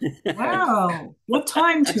tomorrow night. Wow. What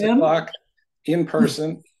time, Tim? 6 o'clock in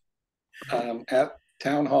person at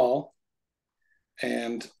Town Hall.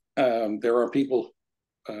 And there are people,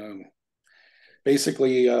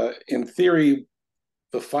 basically, in theory,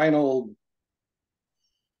 the final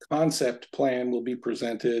concept plan will be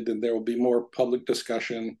presented, and there will be more public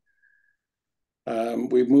discussion.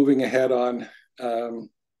 We're moving ahead on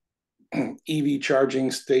EV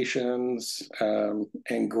charging stations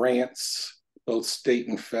and grants, both state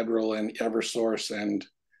and federal, and Eversource, and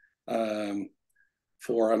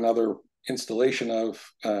for another installation of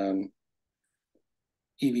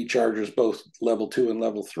EV chargers, both level 2 and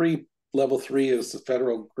level 3. Level 3 is the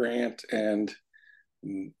federal grant, and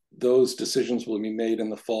those decisions will be made in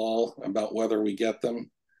the fall about whether we get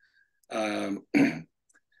them.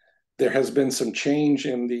 There has been some change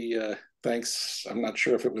in the I'm not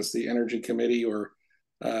sure if it was the Energy Committee or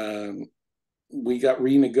we got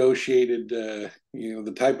renegotiated, you know,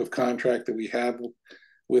 the type of contract that we have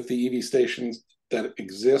with the EV stations that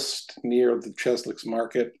exist near the Cheslicks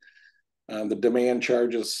Market. The demand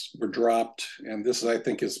charges were dropped, and this, I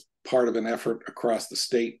think, is part of an effort across the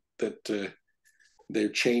state that they're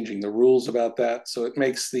changing the rules about that. So it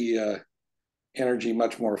makes the energy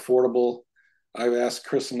much more affordable. I've asked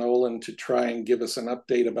Chris Nolan to try and give us an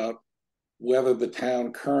update about whether the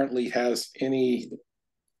town currently has any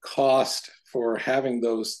cost for having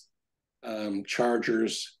those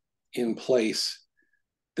chargers in place.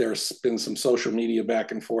 there's been some social media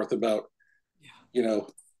back and forth about, you know,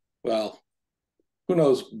 well, who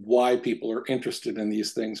knows why people are interested in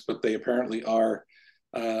these things, but they apparently are,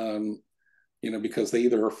 you know, because they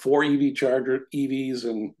either are for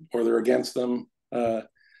EVs or they're against them.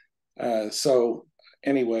 So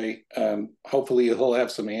anyway, hopefully he'll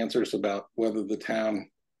have some answers about whether the town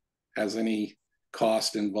has any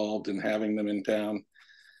cost involved in having them in town.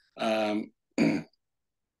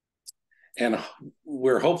 And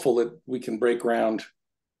we're hopeful that we can break ground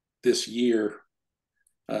this year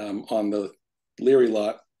on the Leary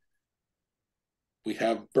lot. We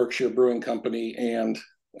have Berkshire Brewing Company and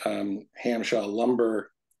Hamshaw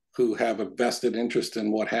Lumber, who have a vested interest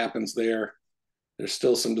in what happens there. There's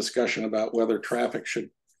still some discussion about whether traffic should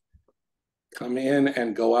come in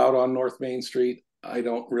and go out on North Main Street. I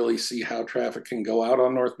don't really see how traffic can go out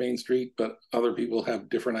on North Main Street, but other people have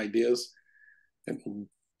different ideas. And,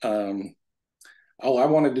 I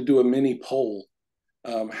wanted to do a mini poll.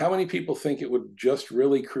 How many people think it would just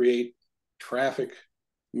really create traffic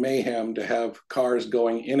mayhem to have cars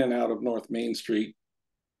going in and out of North Main Street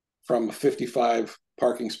from a 55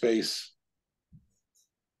 parking space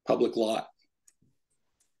public lot?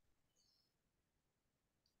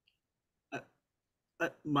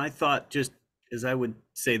 My thought, just as I would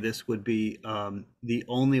say this, would be the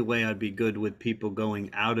only way I'd be good with people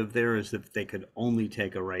going out of there is if they could only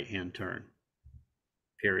take a right-hand turn,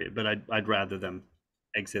 period. But I'd rather them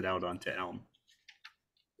exit out onto Elm.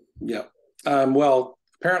 Yeah. Well,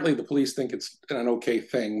 apparently the police think it's an okay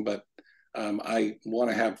thing, but I want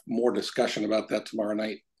to have more discussion about that tomorrow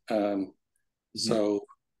night. So,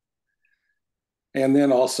 and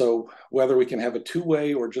then also whether we can have a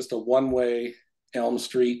two-way or just a one-way Elm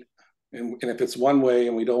Street. And if it's one way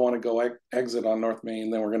and we don't want to go exit on North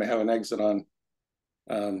Main, then we're going to have an exit on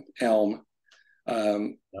Elm.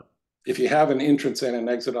 If you have an entrance and an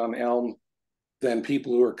exit on Elm, then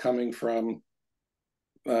people who are coming from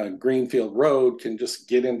Greenfield Road can just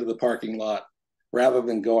get into the parking lot rather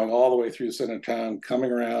than going all the way through center town,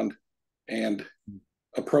 coming around and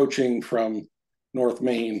approaching from North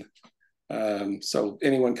Main. So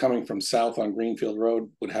anyone coming from south on Greenfield Road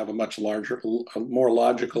would have a much larger, more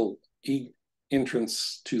logical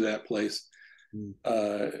entrance to that place.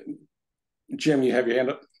 Jim, you have your hand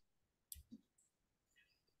up?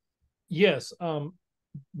 Yes.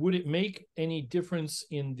 Would it make any difference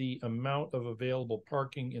in the amount of available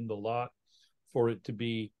parking in the lot for it to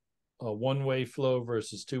be a one-way flow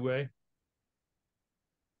versus two-way?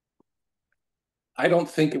 I don't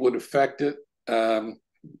think it would affect it,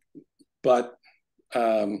 but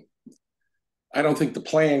I don't think the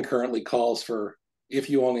plan currently calls for, if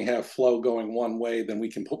you only have flow going one way, then we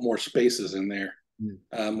can put more spaces in there.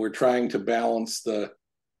 We're trying to balance the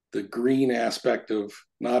green aspect of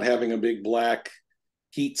not having a big black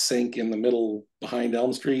heat sink in the middle behind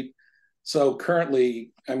Elm Street. So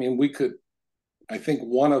currently, I mean, we could, I think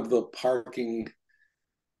one of the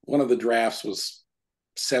drafts was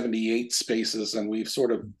 78 spaces, and we've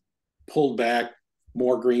sort of pulled back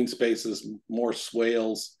more green spaces, more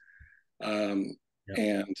swales,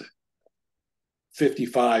 and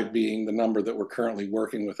 55 being the number that we're currently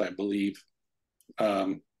working with, I believe,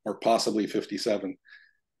 or possibly 57.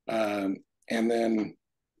 And then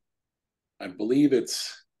I believe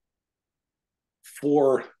it's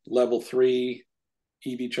 4 level 3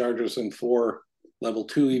 EV chargers and 4 level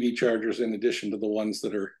 2 EV chargers in addition to the ones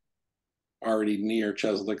that are already near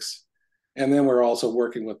Cheslick's. And then we're also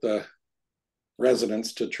working with the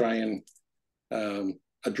residents to try and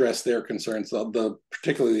address their concerns,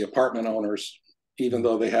 particularly the apartment owners, even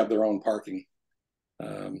though they have their own parking.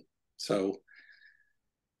 So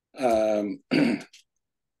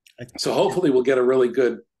hopefully we'll get a really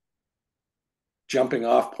good jumping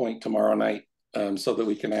off point tomorrow night, so that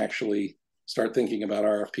we can actually start thinking about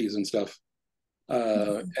RFPs and stuff.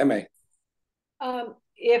 MA.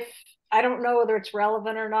 If I don't know whether it's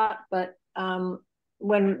relevant or not, but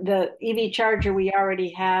when the EV charger we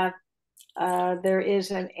already have, there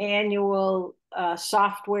is an annual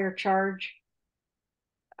software charge,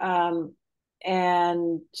 and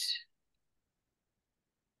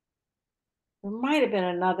there might have been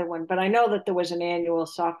another one, but I know that there was an annual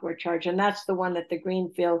software charge, and that's the one that the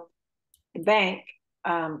Greenfield Bank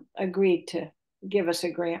agreed to give us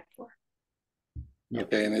a grant for.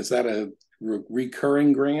 Okay, and is that a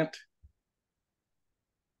recurring grant?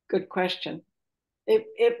 Good question.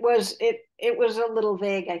 It was a little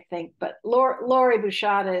vague, I think, but Lori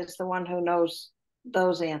Bouchada is the one who knows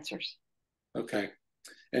those answers. Okay,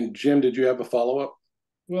 and Jim, did you have a follow-up?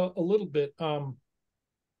 Well, a little bit.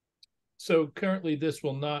 So currently this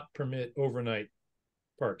will not permit overnight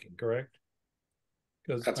parking, correct?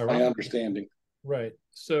 Because that's my understanding. Right.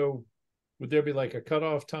 So would there be like a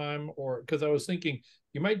cutoff time, or because I was thinking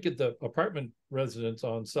you might get the apartment residents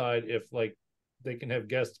on side if like they can have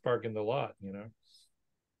guests park in the lot, you know?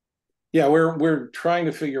 Yeah, we're trying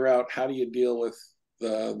to figure out how do you deal with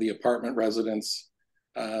the apartment residents.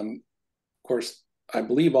 Of course, I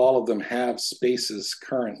believe all of them have spaces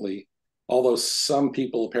currently, although some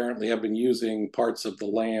people apparently have been using parts of the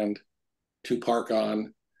land to park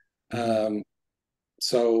on.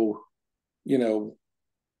 So, you know,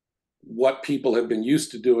 what people have been used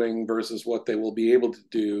to doing versus what they will be able to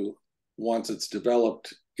do once it's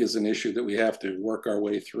developed is an issue that we have to work our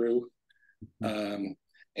way through.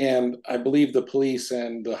 And I believe the police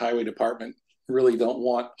and the highway department really don't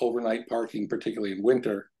want overnight parking, particularly in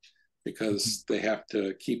winter, because they have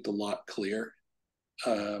to keep the lot clear.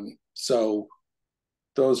 So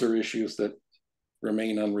those are issues that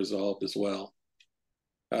remain unresolved as well.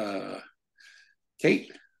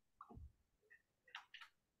 Kate?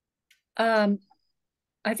 I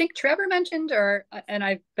think Trevor mentioned, and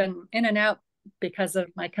I've been in and out because of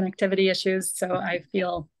my connectivity issues, so I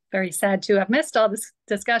feel very sad to have missed all this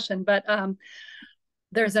discussion, but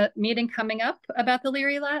there's a meeting coming up about the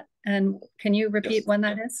Leary lot, and can you repeat when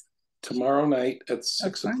that is? Tomorrow night at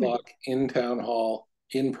 6 o'clock in Town Hall,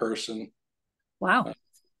 in person. Wow.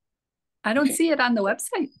 I don't see it on the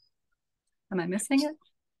website. Am I missing it?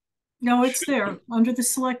 No, it's there under the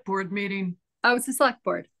select board meeting. Oh, it's the select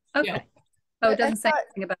board. Okay. Yeah. Oh, it doesn't say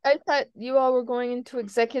anything about it. I thought you all were going into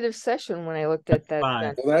executive session when I looked at that.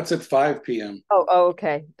 Well, that's at 5 p.m. Oh,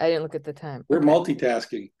 okay. I didn't look at the time. We're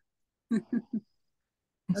multitasking. Okay,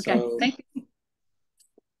 So, thank you.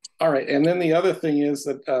 All right, and then the other thing is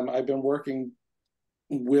that I've been working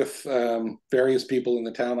with various people in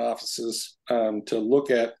the town offices to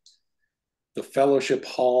look at the Fellowship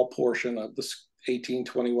Hall portion of the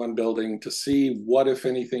 1821 building to see what, if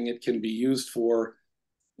anything, it can be used for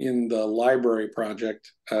in the library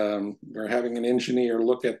project. We're having an engineer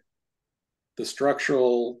look at the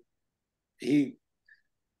structural. We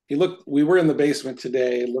were in the basement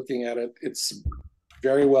today looking at it. It's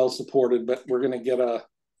very well supported, but we're going to get a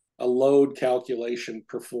load calculation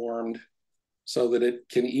performed so that it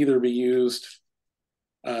can either be used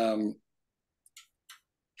for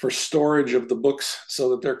storage of the books so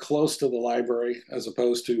that they're close to the library as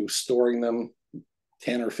opposed to storing them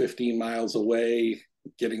 10 or 15 miles away,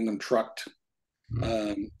 getting them trucked.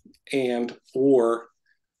 Or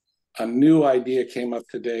a new idea came up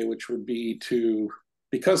today, which would be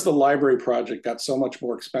because the library project got so much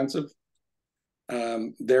more expensive,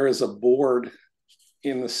 there is a board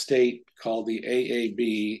in the state called the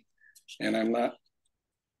AAB, and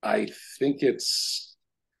I think it's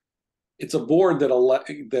a board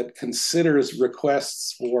that considers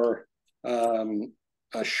requests for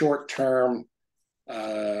a short-term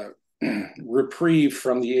reprieve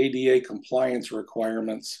from the ADA compliance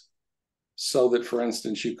requirements, so that, for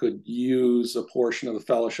instance, you could use a portion of the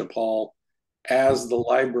Fellowship Hall as the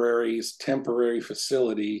library's temporary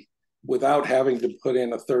facility without having to put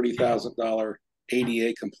in a $30,000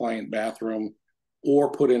 ADA compliant bathroom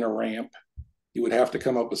or put in a ramp. You would have to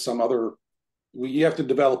come up with you have to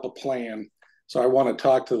develop a plan. So I want to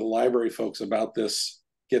talk to the library folks about this,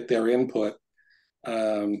 get their input.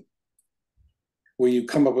 Where you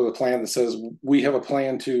come up with a plan that says, we have a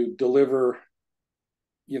plan to deliver,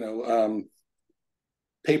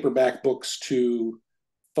 paperback books to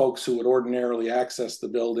folks who would ordinarily access the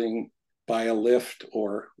building by a lift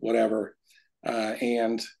or whatever.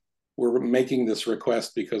 And we're making this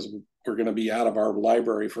request because we're going to be out of our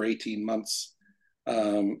library for 18 months.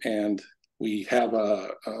 And we have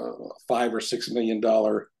a $5 or $6 million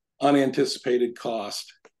unanticipated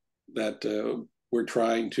cost that we're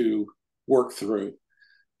trying to work through.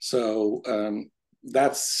 So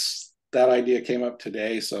that idea came up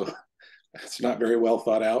today. So it's not very well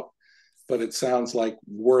thought out, but it sounds like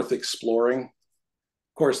worth exploring.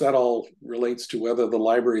 Of course, that all relates to whether the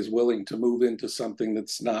library is willing to move into something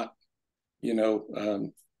that's not,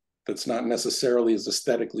 that's not necessarily as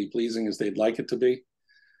aesthetically pleasing as they'd like it to be.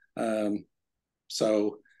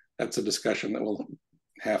 So that's a discussion that we'll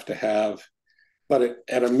have to have. But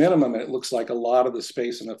at a minimum, it looks like a lot of the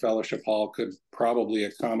space in the Fellowship Hall could probably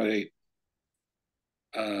accommodate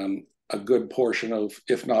a good portion of,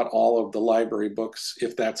 if not all of the library books,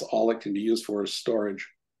 if that's all it can be used for is storage.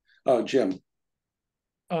 Oh, Jim.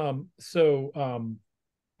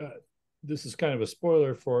 This is kind of a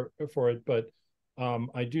spoiler for it, but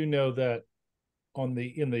I do know that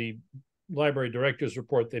in the library director's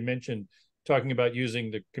report, they mentioned talking about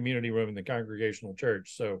using the community room in the Congregational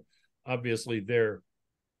Church. So obviously they're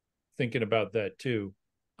thinking about that too.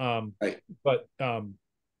 Right. But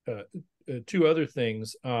two other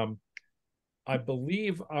things. I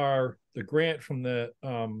believe the grant from the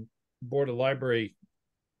Board of Library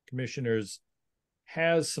Commissioners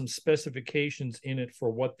has some specifications in it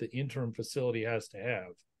for what the interim facility has to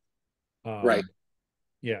have. Right.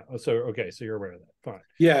 Yeah. So okay. So you're aware of that. Fine.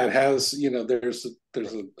 Yeah, it has. There's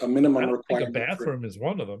a minimum I don't requirement. think a bathroom is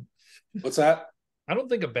one of them. What's that? I don't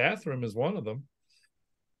think a bathroom is one of them.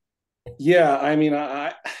 Yeah, I mean,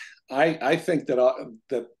 I think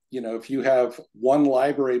that if you have one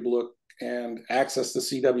library book and access to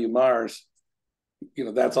CW Mars,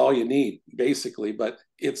 that's all you need basically. But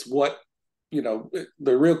it's what the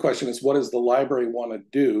real question is, what does the library want to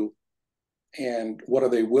do, and what are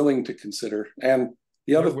they willing to consider? And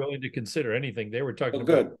the other willing to consider anything. They were talking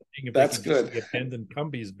about good. That's good. The abandoned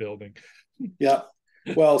Cumbies building. Yeah.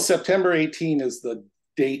 Well, September 18 is the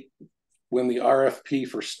date when the RFP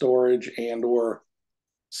for storage and or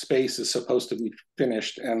space is supposed to be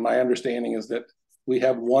finished. And my understanding is that we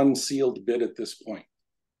have one sealed bid at this point.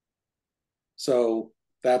 So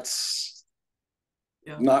that's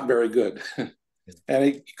not very good. And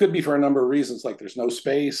it could be for a number of reasons, like there's no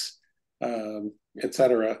space, et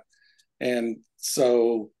cetera. And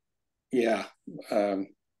so, trying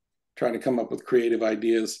to come up with creative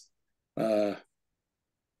ideas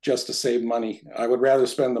just to save money. I would rather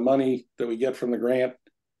spend the money that we get from the grant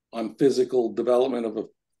on physical development of a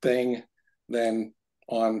thing than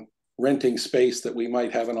on renting space that we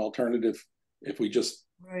might have an alternative if we just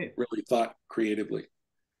really thought creatively.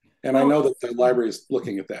 And I know that the library is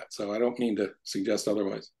looking at that, so I don't mean to suggest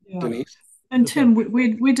otherwise. Denise? And Tim,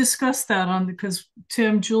 we discussed that because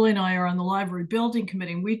Tim, Julie, and I are on the library building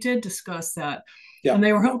committee, and we did discuss that. Yeah. And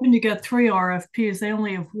they were hoping to get 3 RFPs. They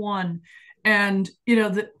only have 1. And,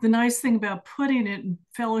 the nice thing about putting it in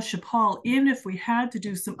Fellowship Hall, even if we had to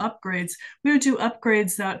do some upgrades, we would do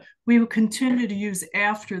upgrades that we would continue to use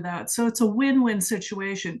after that. So it's a win-win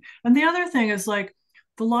situation. And the other thing is, like,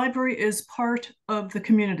 the library is part of the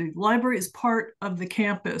community. The library is part of the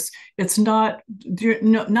campus. It's not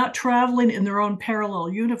traveling in their own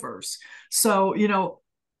parallel universe. So,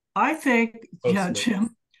 I think,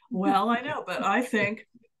 Jim, well, I know, but I think,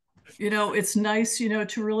 it's nice, to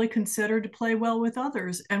really consider to play well with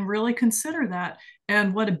others and really consider that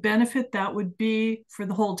and what a benefit that would be for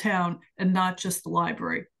the whole town and not just the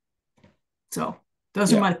library. So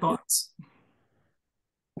those are my thoughts.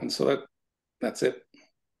 And so that's it.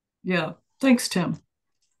 Yeah. Thanks, Tim.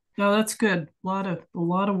 No, that's good. A lot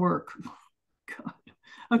of work. God.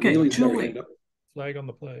 Okay, Lily's Julie. Flag on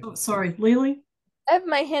the play. Oh, sorry, Lily. I have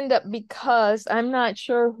my hand up because I'm not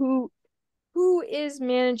sure who is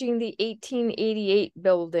managing the 1888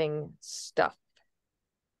 building stuff.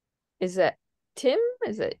 Is that Tim?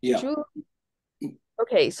 Is it Julie?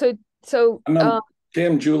 Okay, so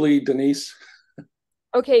Tim, Julie, Denise.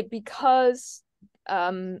 Okay, because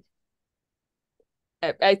I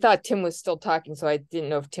thought Tim was still talking, so I didn't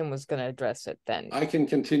know if Tim was going to address it then. I can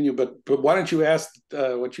continue, but why don't you ask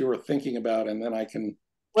what you were thinking about, and then I can.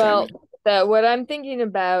 Well, what I'm thinking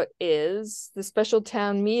about is the special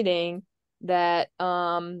town meeting that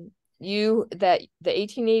the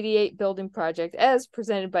 1888 building project, as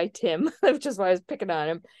presented by Tim, which is why I was picking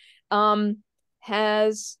on him,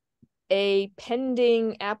 has a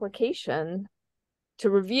pending application to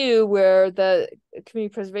review where the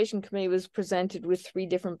Community Preservation Committee was presented with 3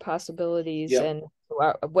 different possibilities. And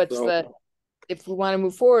if we want to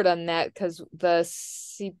move forward on that, because the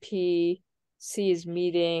CPC is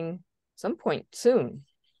meeting some point soon.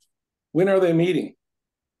 When are they meeting?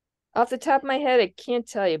 Off the top of my head, I can't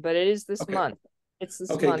tell you, but it is this month. It's this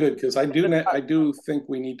month. Okay, good, because I do think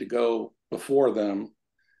we need to go before them.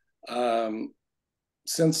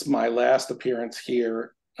 Since my last appearance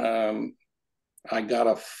here, I got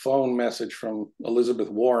a phone message from Elizabeth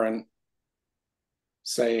Warren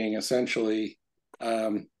saying essentially,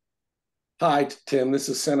 hi, Tim, this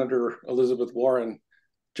is Senator Elizabeth Warren,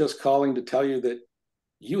 just calling to tell you that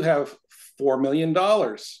you have $4 million.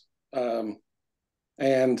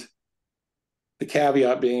 And the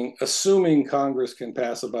caveat being, assuming Congress can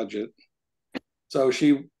pass a budget. So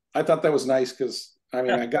I thought that was nice because,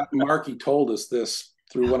 Markey told us this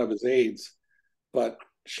through one of his aides, but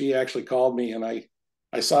she actually called me and I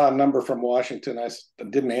saw a number from Washington. I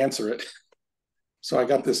didn't answer it. So I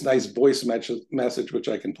got this nice voice message, which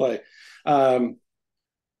I can play.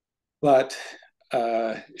 But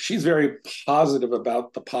she's very positive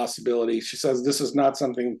about the possibility. She says this is not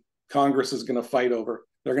something Congress is going to fight over.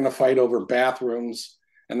 They're going to fight over bathrooms,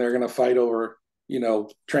 and they're going to fight over,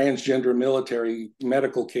 transgender military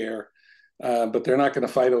medical care, but they're not going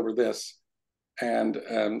to fight over this.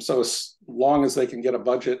 And so as long as they can get a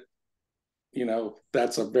budget you know,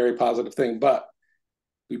 that's a very positive thing, but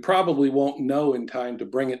we probably won't know in time to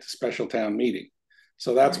bring it to special town meeting.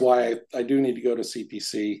 So that's why I do need to go to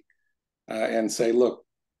CPC and say, look,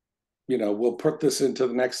 you know, we'll put this into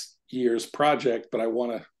the next year's project, but I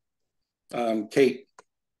want to, Kate.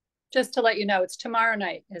 Just to let you know, it's tomorrow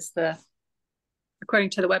night is according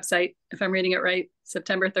to the website, if I'm reading it right,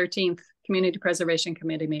 September 13th, Community Preservation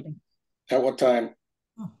Committee meeting. At what time?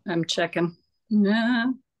 I'm checking.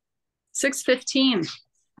 6:15.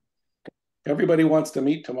 Everybody wants to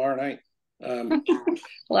meet tomorrow night. A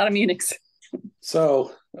lot of meetings.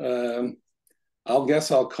 So I'll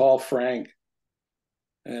call Frank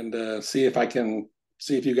and see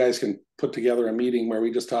if you guys can put together a meeting where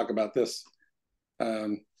we just talk about this.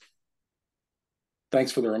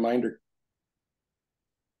 Thanks for the reminder.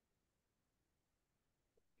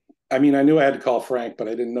 I mean, I knew I had to call Frank, but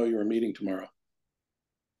I didn't know you were meeting tomorrow.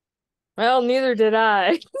 Well, neither did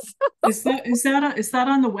I. Is that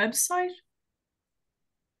on the website?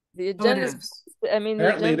 The agenda. Oh, I mean,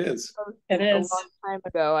 apparently it is. It is a long time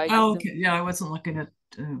ago. Okay. Yeah, I wasn't looking at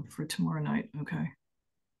for tomorrow night. Okay.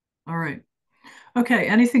 All right. Okay.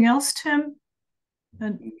 Anything else, Tim?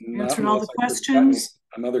 And answered all the questions.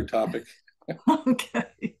 Another topic.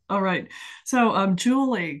 Okay. All right. So,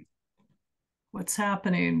 Julie, what's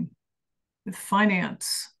happening with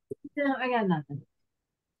finance? No, I got nothing.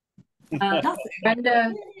 Nothing.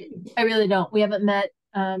 Brenda, I really don't. We haven't met.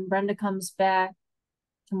 Brenda comes back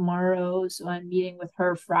tomorrow, so I'm meeting with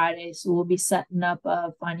her Friday. So we'll be setting up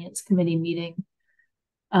a finance committee meeting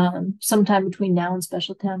sometime between now and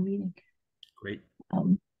special town meeting. Great.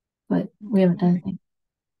 But we haven't done anything.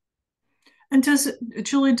 And does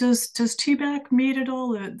TBAC meet at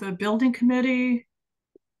all? The building committee?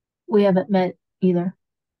 We haven't met either.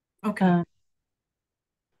 Okay.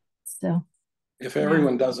 So if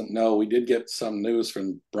everyone doesn't know, we did get some news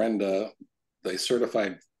from Brenda. They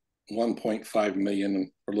certified 1.5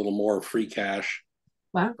 million or a little more free cash.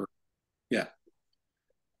 Wow. Yeah.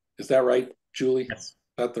 Is that right, Julie? Yes. Is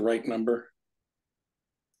that the right number?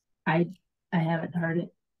 I haven't heard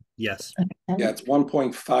it. Yes. Yeah, it's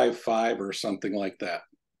 1.55 or something like that,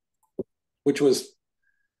 which was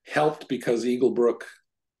helped because Eaglebrook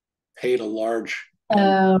paid a large.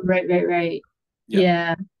 Oh, right. Yep.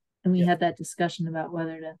 Yeah. And we had that discussion about when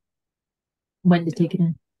to take it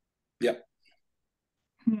in. Yep.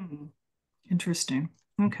 Interesting.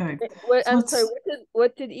 Okay. I'm sorry.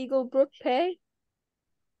 What did Eaglebrook pay?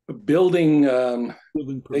 The building.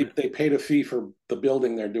 They paid a fee for the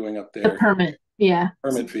building they're doing up there. The permit. Yeah.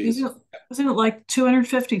 Permit fees. Wasn't it like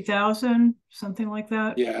 250,000, something like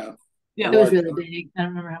that? Yeah. Yeah. It was really big. I don't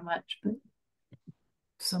remember how much, but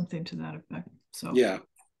something to that effect. So yeah.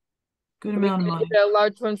 Good amount of money. A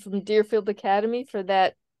large one from Deerfield Academy for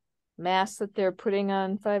that mass that they're putting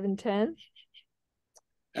on 5 and 10.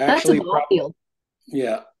 Actually, that's a ball field.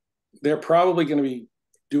 Yeah, they're probably going to be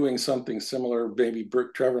doing something similar. Maybe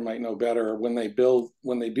Trevor might know better. When they do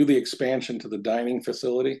the expansion to the dining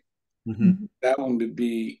facility, that one would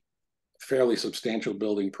be fairly substantial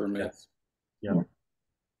building permit. Yes. Yeah.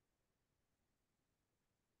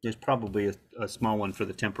 There's probably a small one for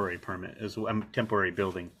the temporary permit as well, temporary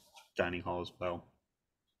building dining hall as well.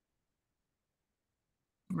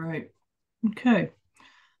 Right. Okay.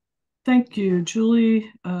 Thank you, Julie.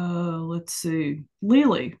 Let's see.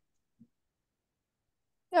 Lily.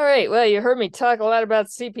 All right. Well, you heard me talk a lot about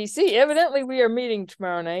CPC. Evidently, we are meeting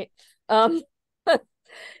tomorrow night. And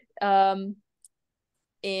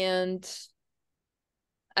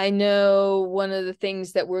I know one of the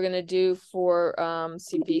things that we're going to do for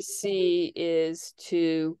CPC is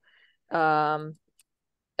to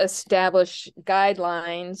establish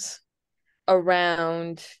guidelines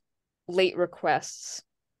around late requests,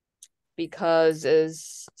 because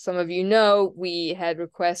as some of you know, we had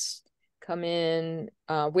requests come in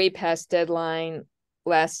way past deadline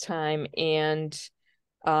last time, and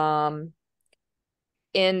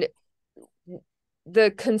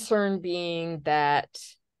the concern being that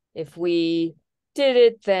if we did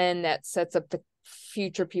it, then that sets up the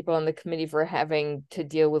future people on the committee for having to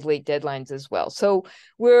deal with late deadlines as well. So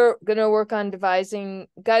we're going to work on devising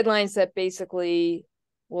guidelines that basically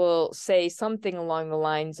will say something along the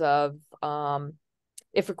lines of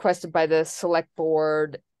if requested by the select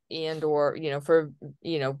board and or for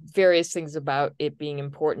various things about it being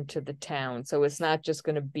important to the town. So it's not just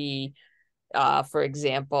going to be for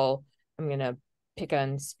example, I'm going to pick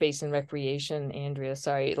on space and recreation, Andrea,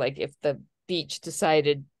 sorry, like if the beach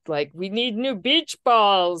decided like we need new beach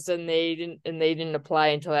balls and they didn't apply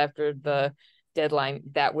until after the deadline,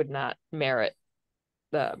 that would not merit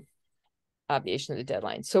the obviation of the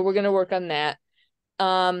deadline. So we're going to work on that.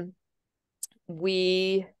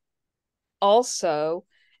 we also,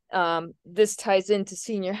 this ties into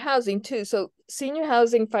senior housing too. So senior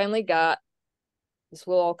housing finally got, this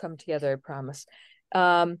will all come together, I promise.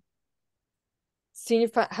 Senior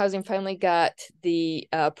housing finally got the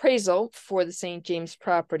appraisal for the St. James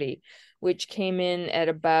property, which came in at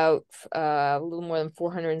about a little more than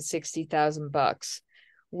 $460,000,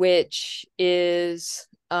 which is,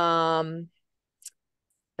 I'm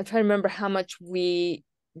trying to remember how much we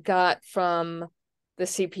got from the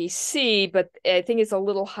CPC, but I think it's a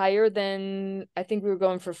little higher than, I think we were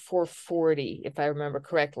going for 440, if I remember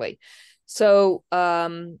correctly. So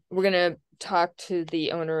we're going to talk to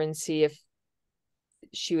the owner and see if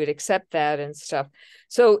she would accept that and stuff.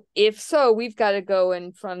 So if so, we've got to go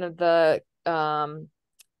in front of the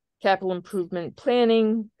Capital Improvement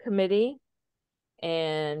Planning Committee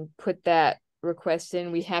and put that request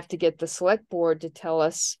in. We have to get the select board to tell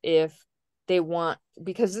us if they want,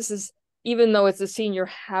 because this is, even though it's a senior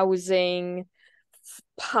housing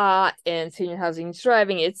pot and senior housing is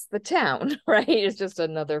driving, it's the town, right? It's just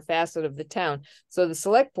another facet of the town. So the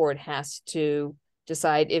select board has to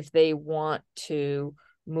decide if they want to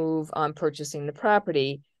move on purchasing the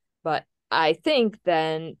property. But I think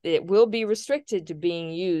then it will be restricted to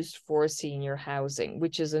being used for senior housing,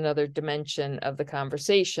 which is another dimension of the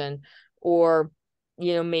conversation. Or,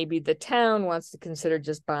 you know, maybe the town wants to consider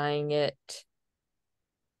just buying it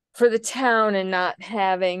for the town and not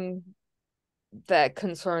having that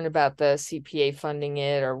concern about the CPA funding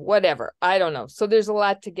it or whatever. I don't know. So there's a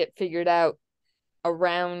lot to get figured out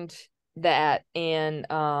around that. And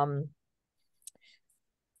I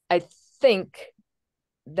think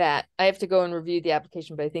that I have to go and review the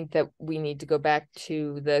application, but I think that we need to go back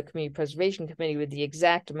to the Community Preservation Committee with the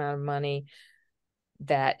exact amount of money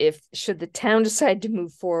that, if should the town decide to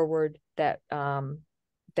move forward, that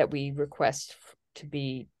that we request to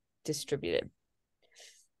be distributed.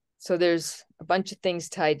 So there's a bunch of things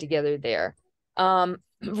tied together there.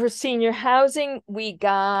 For senior housing, we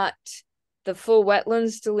got the full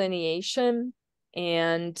wetlands delineation,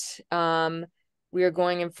 and we are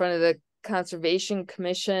going in front of the Conservation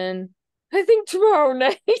Commission, I think tomorrow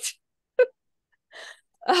night,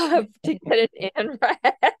 to get an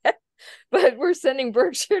ANRAD. But we're sending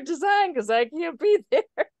Berkshire Design because I can't be there.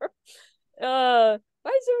 Why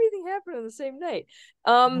does everything happen on the same night?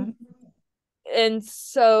 And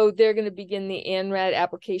so they're going to begin the ANRAD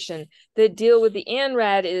application. The deal with the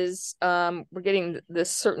ANRAD is we're getting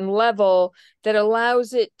this certain level that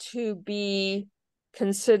allows it to be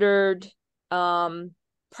considered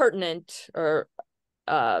pertinent or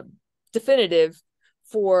definitive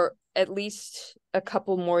for at least a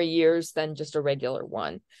couple more years than just a regular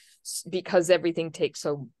one, because everything takes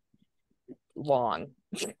so long.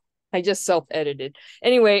 I just self-edited.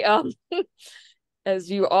 Anyway, as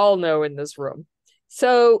you all know in this room.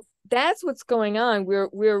 So that's what's going on. We're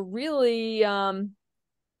really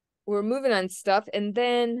we're moving on stuff. And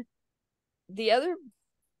then the other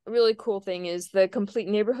really cool thing is the Complete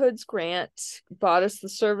Neighborhoods grant bought us the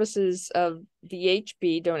services of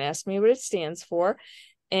VHB. Don't ask me what it stands for.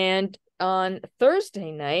 And on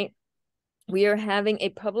Thursday night, we are having a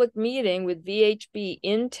public meeting with VHB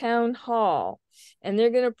in Town Hall, and they're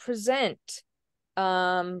going to present,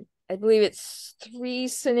 I believe it's 3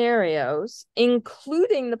 scenarios,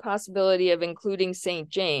 including the possibility of including St.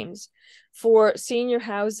 James for senior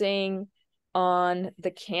housing on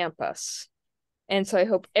the campus. And so I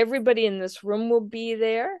hope everybody in this room will be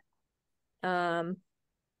there. Tim,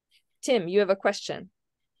 you have a question.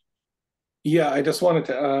 Yeah, I just wanted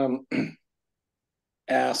to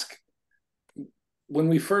ask, when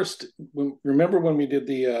we first, remember when we did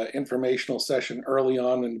the informational session early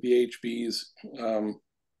on in VHB's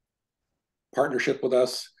partnership with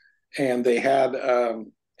us, and they had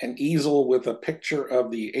an easel with a picture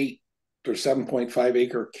of the 8 or 7.5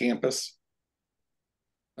 acre campus.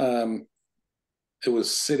 It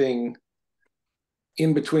was sitting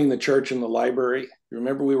in between the church and the library.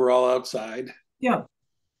 Remember, we were all outside? Yeah.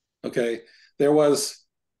 Okay. There was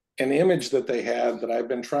an image that they had that I've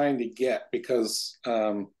been trying to get, because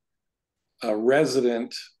a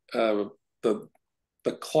resident of the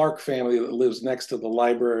Clark family that lives next to the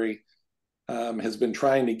library has been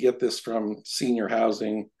trying to get this from senior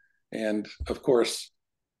housing. And of course,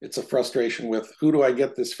 it's a frustration with, who do I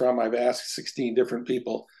get this from? I've asked 16 different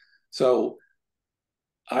people. So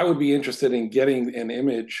I would be interested in getting an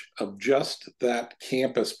image of just that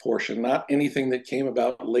campus portion, not anything that came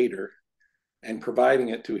about later, and providing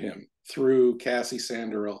it to him through Cassie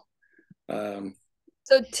Sanderell.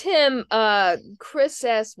 So Tim, Chris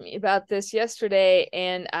asked me about this yesterday,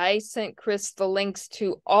 and I sent Chris the links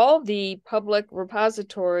to all the public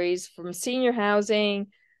repositories from senior housing,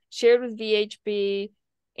 shared with VHB,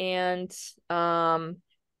 and I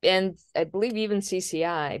believe even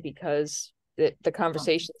CCI, because the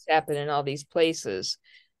conversations happen in all these places.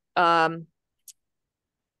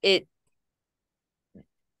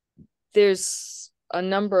 There's a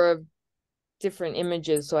number of different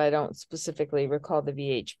images, so I don't specifically recall the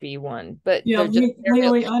VHB one, but yeah,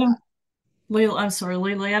 Lily, I'm sorry,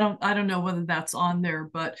 Lily, I don't know whether that's on there,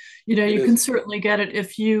 but you know, you is. can certainly get it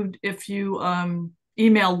if you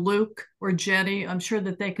email Luke or Jenny. I'm sure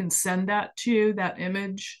that they can send that to you, that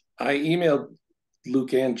image. I emailed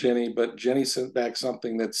Luke and Jenny, but Jenny sent back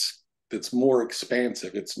something that's more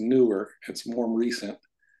expansive. It's newer. It's more recent.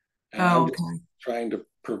 And I'm just trying to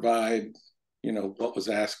provide, you know, what was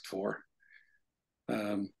asked for.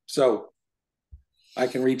 So I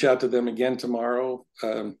can reach out to them again tomorrow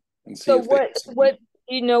and see. So what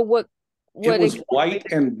do you know? What it was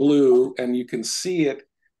white and blue, and you can see it.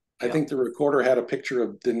 I think the recorder had a picture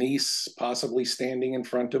of Denise possibly standing in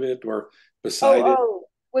front of it or beside it. Oh,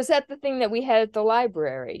 was that the thing that we had at the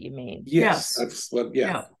library? You mean? Yes. That's what.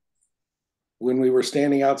 Yeah. When we were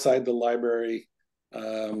standing outside the library.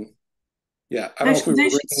 Yeah, I don't know if we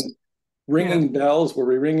were ringing bells. Were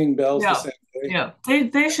we ringing bells the same day? Yeah,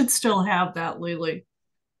 they should still have that, Lily.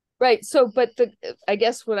 Right. So, but I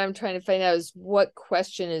guess what I'm trying to find out is what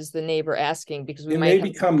question is the neighbor asking, because we may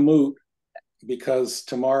become moot because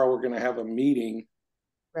tomorrow we're going to have a meeting,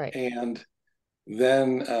 right? And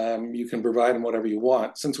then you can provide him whatever you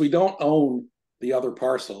want. Since we don't own the other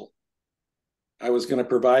parcel, I was going to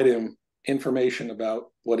provide him information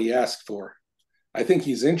about what he asked for. I think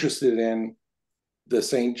he's interested in the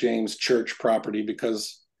St. James Church property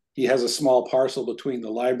because he has a small parcel between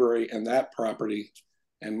the library and that property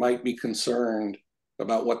and might be concerned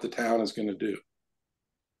about what the town is going to do.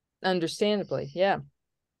 Understandably, yeah.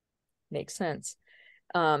 Makes sense.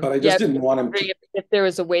 But I just didn't want him to... If there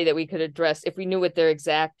was a way that we could address, if we knew what their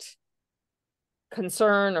exact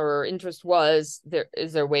concern or interest was,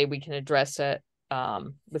 is there a way we can address it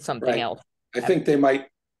with something else? I think they might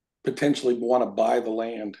potentially want to buy the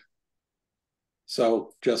land.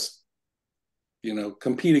 So just, you know,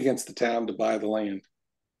 compete against the town to buy the land.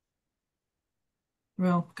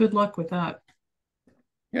 Well, good luck with that.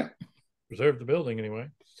 Yeah. Preserve the building anyway.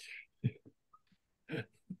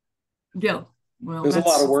 Yeah. Well, there's a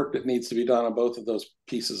lot of work that needs to be done on both of those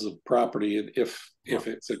pieces of property if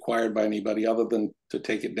it's acquired by anybody other than to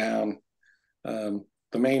take it down. The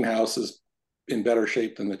main house is in better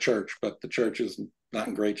shape than the church, but the church is not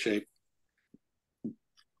in great shape.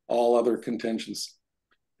 All other contentions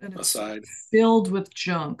aside. Filled with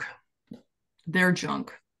junk. Their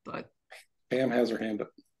junk, but Pam has her hand up.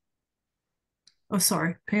 Oh,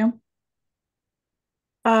 sorry, Pam.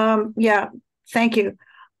 Yeah, thank you.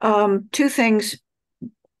 Two things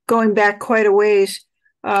going back quite a ways.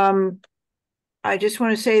 I just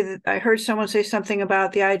want to say that I heard someone say something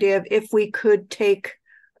about the idea of if we could take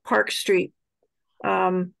Park Street,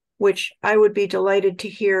 which I would be delighted to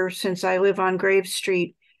hear since I live on Grave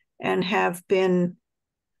Street and have been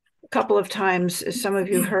a couple of times, as some of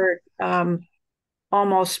you heard,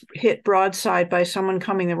 almost hit broadside by someone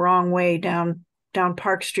coming the wrong way down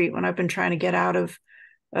Park Street when I've been trying to get out of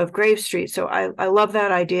Grave Street. So I love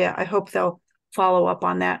that idea. I hope they'll follow up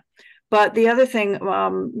on that. But the other thing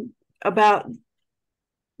about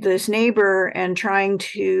this neighbor and trying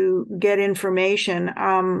to get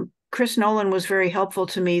information, Chris Nolan was very helpful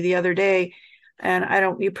to me the other day. And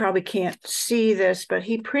you probably can't see this, but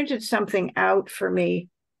he printed something out for me.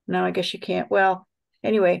 No, I guess you can't. Well,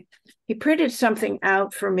 anyway, he printed something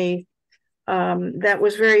out for me that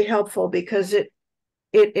was very helpful because it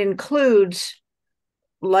includes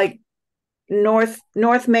like North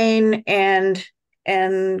Main and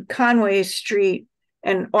Conway Street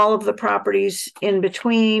and all of the properties in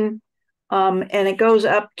between, and it goes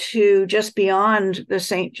up to just beyond the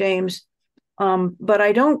St. James. But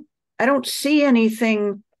I don't see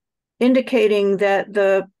anything indicating that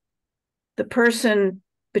the person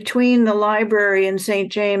between the library and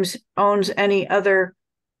St. James owns any other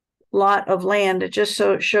lot of land. It just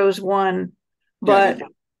shows one, but.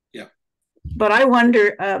 Yeah. But I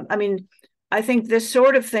wonder, I think this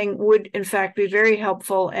sort of thing would, in fact, be very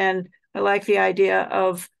helpful. And I like the idea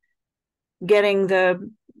of getting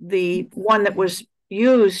the one that was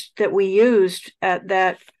used, that we used at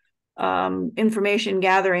that information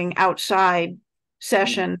gathering outside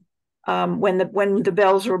session when the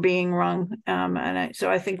bells were being rung. So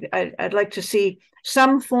I think I'd like to see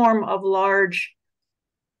some form of large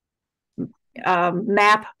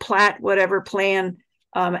map, plat, whatever plan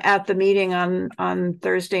at the meeting on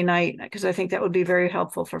Thursday night, because I think that would be very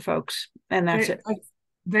helpful for folks. And that's it.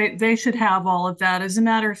 They should have all of that. As a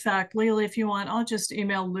matter of fact, Leila, if you want, I'll just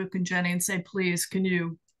email Luke and Jenny and say, please, can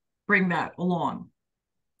you bring that along?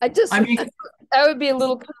 I would be a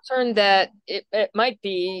little concerned that it might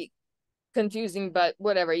be confusing, but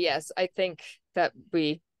whatever. Yes, I think that would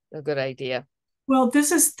be a good idea. Well,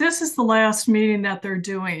 this is the last meeting that they're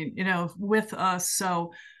doing, with us.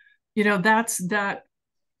 So, that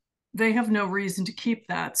they have no reason to keep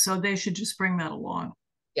that. So they should just bring that along.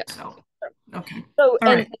 Yeah. So, okay. So,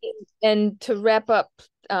 and to wrap up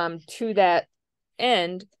to that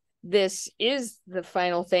end, this is the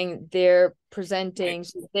final thing they're presenting.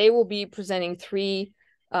 So they will be presenting 3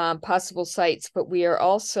 possible sites, but we are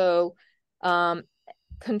also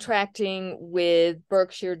contracting with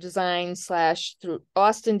Berkshire Design / through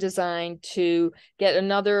Austin Design to get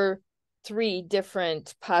another 3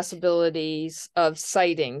 different possibilities of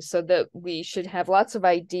siting, so that we should have lots of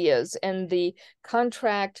ideas. And the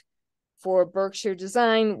contract for Berkshire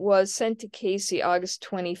Design was sent to Casey August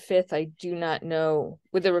 25th. I do not know,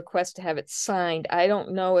 with a request to have it signed. I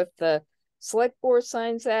don't know if the select board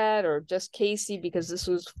signs that or just Casey, because this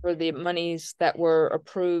was for the monies that were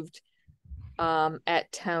approved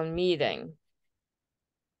at town meeting.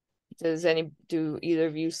 Do either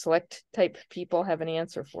of you select type people have an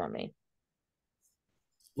answer for me?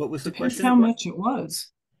 What was the Depends question? how much it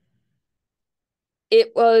was.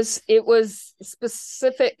 It was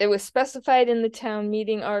specific. It was specified in the town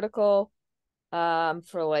meeting article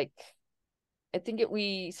for like, I think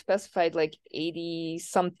we specified like 80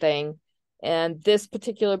 something. And this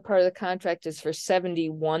particular part of the contract is for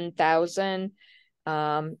 71,000.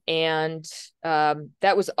 And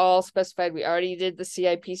that was all specified. We already did the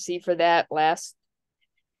CIPC for that last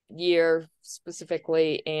year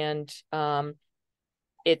specifically. And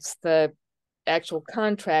it's the actual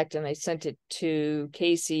contract, and I sent it to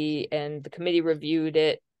Casey and the committee reviewed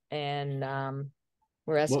it, and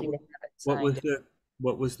we're asking to have it signed.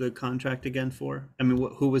 What was the contract again for? I mean,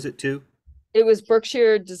 who was it to? It was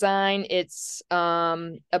Berkshire Design. It's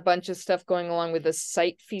a bunch of stuff going along with the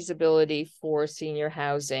site feasibility for senior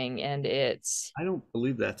housing, and it's... I don't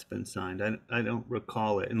believe that's been signed. I don't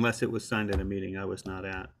recall it, unless it was signed in a meeting I was not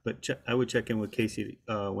at. But I would check in with Casey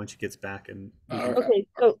when she gets back. And okay,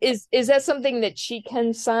 so is that something that she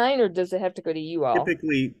can sign, or does it have to go to you all?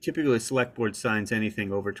 Typically, the select board signs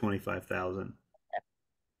anything over 25,000.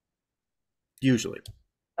 Usually.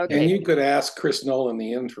 Okay. And you could ask Chris Nolan,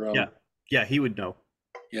 the interim. Yeah, he would know.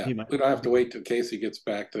 Yeah, we don't have to wait till Casey gets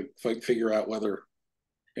back to figure out whether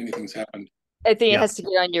anything's happened. I think it has to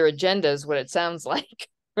get on your agenda is what it sounds like,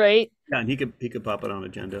 right? Yeah, and he could pop it on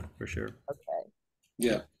agenda for sure. Okay.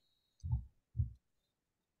 Yeah.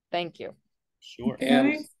 Thank you. Sure.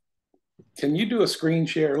 And can you do a screen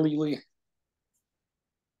share, Lily?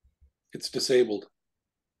 It's disabled.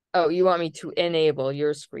 Oh, you want me to enable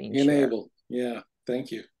your screen share? Enable. Yeah,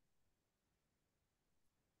 thank you.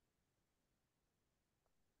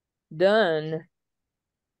 Done.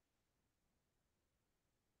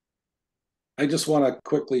 I just want to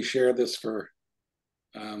quickly share this for,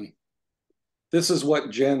 this is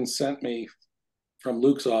what Jen sent me from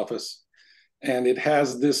Luke's office. And it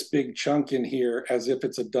has this big chunk in here as if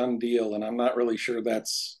it's a done deal. And I'm not really sure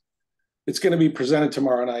it's going to be presented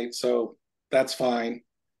tomorrow night. So that's fine.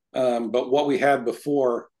 But what we had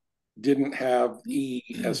before didn't have E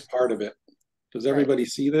as part of it. Does everybody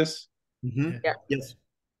see this? Mm-hmm. Yeah. Yes.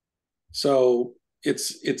 So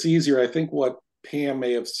it's easier. I think what Pam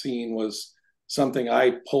may have seen was something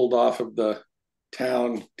I pulled off of the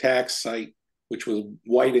town tax site, which was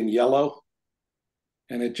white and yellow.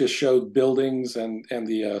 And it just showed buildings and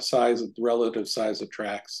the relative size of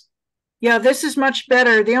tracks. Yeah, this is much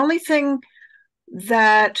better. The only thing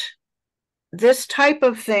that this type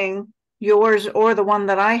of thing, yours or the one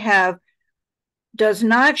that I have, does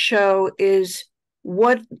not show is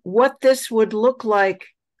what this would look like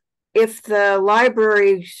if the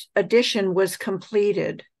library's addition was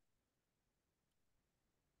completed.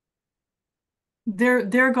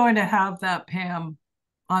 They're going to have that, Pam,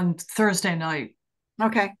 on Thursday night.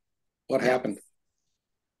 Okay. What happened?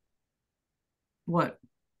 What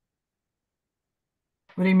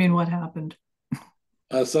do you mean what happened?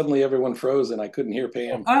 Suddenly everyone froze and I couldn't hear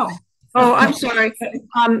Pam. Oh, I'm sorry.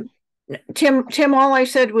 Tim, all I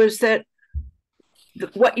said was that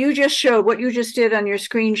what you just showed, what you just did on your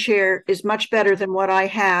screen share is much better than what I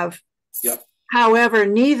have. Yep. However,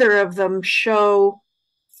 neither of them show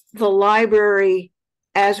the library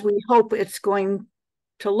as we hope it's going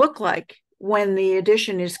to look like when the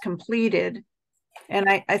addition is completed. And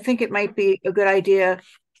I think it might be a good idea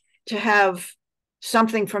to have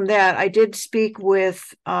something from that. I did speak with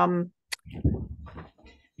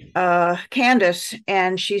Candace,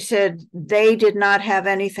 and she said they did not have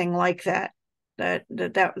anything like that. That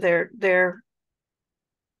they're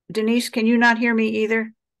Denise, can you not hear me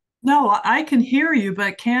either? No, I can hear you,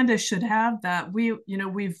 but Candace should have that.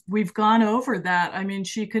 We've gone over that. I mean,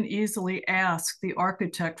 she can easily ask the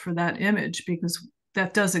architect for that image because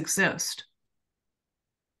that does exist.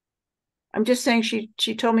 I'm just saying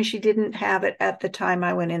she told me she didn't have it at the time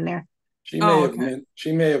I went in there. She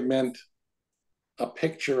may have meant a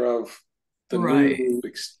picture of the new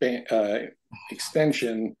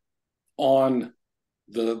extension on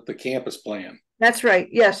the campus plan. That's right.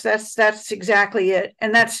 Yes, that's exactly it.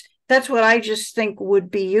 And that's what I just think would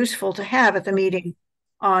be useful to have at the meeting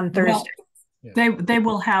on Thursday. Well, they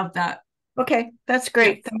will have that. Okay, that's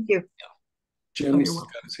great. Thank you. Jim's got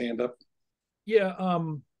his hand up. Yeah,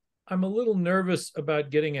 I'm a little nervous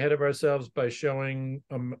about getting ahead of ourselves by showing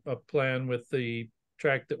a plan with the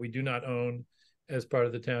tract that we do not own as part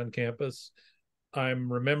of the town campus.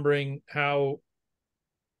 I'm remembering how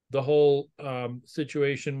the whole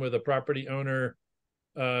situation with a property owner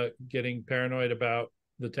getting paranoid about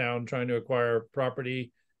the town trying to acquire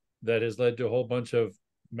property that has led to a whole bunch of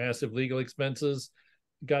massive legal expenses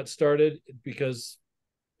got started because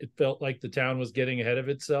it felt like the town was getting ahead of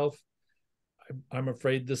itself. I'm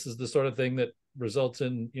afraid this is the sort of thing that results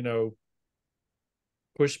in,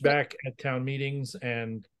 pushback at town meetings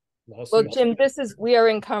and lawsuits. Well, Jim, we are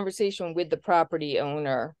in conversation with the property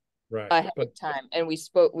owner ahead of time, and we've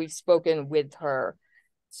spoken with her.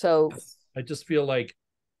 So I just feel like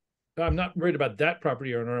I'm not worried about that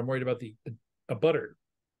property owner. I'm worried about the abutter,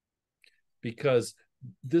 because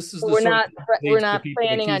this is we're not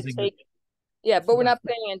planning on taking. Yeah, but we're not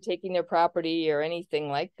planning on taking their property or anything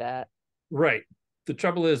like that. Right. The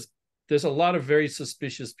trouble is, there's a lot of very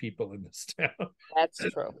suspicious people in this town. That's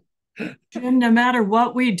true. Jim, no matter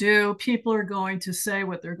what we do, people are going to say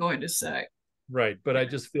what they're going to say. Right. But I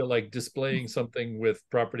just feel like displaying something with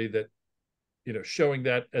property that, showing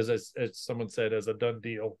that as someone said, as a done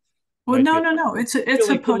deal. Well, no. It's a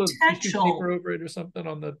potential paper over it or something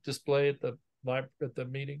on the display at the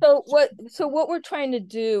meeting. So what we're trying to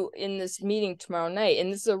do in this meeting tomorrow night,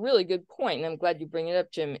 and this is a really good point, and I'm glad you bring it up,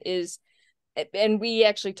 Jim, is, and we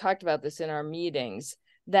actually talked about this in our meetings,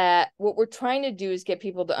 that what we're trying to do is get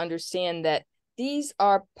people to understand that these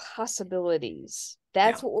are possibilities.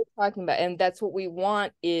 That's what we're talking about. And that's what we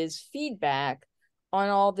want, is feedback on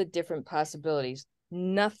all the different possibilities.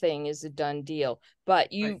 Nothing is a done deal, but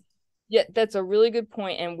that's a really good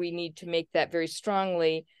point. And we need to make that very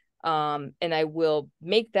strongly. And I will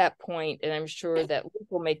make that point, and I'm sure that Luke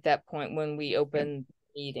will make that point when we open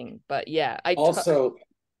the meeting. But yeah, I also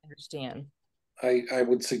understand. I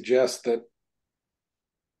would suggest that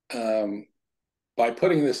by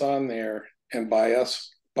putting this on there, and by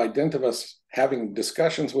dint of us having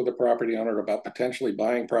discussions with the property owner about potentially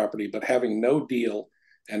buying property, but having no deal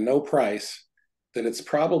and no price, that it's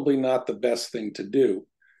probably not the best thing to do.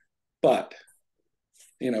 But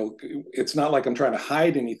it's not like I'm trying to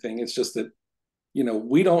hide anything. It's just that,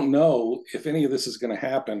 we don't know if any of this is going to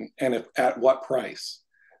happen, and if at what price.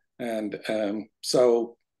 And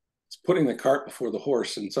so it's putting the cart before the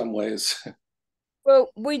horse in some ways.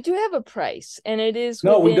 Well, we do have a price, and it is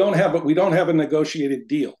we don't have a negotiated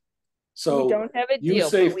deal. So we don't have a deal. You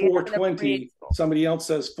say 420, somebody else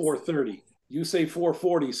says 430. You say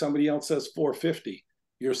 440, somebody else says 450.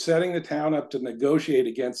 You're setting the town up to negotiate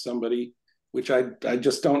against somebody, which I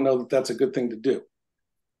just don't know that that's a good thing to do.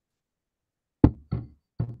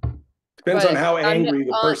 Depends on how angry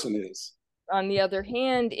the person is. On the other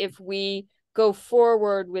hand, if we go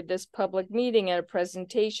forward with this public meeting and a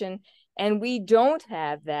presentation, and we don't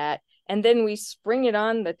have that, and then we spring it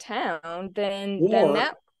on the town, then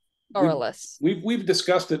that powerless. We've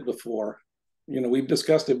discussed it before. We've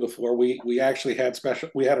discussed it before. We actually had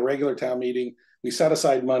a regular town meeting. We set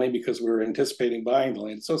aside money because we were anticipating buying the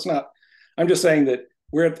land. So it's not. I'm just saying that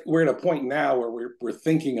we're at a point now where we're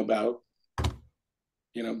thinking about,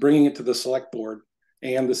 bringing it to the select board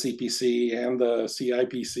and the CPC and the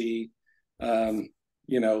CIPC.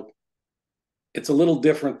 It's a little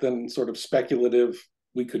different than sort of speculative.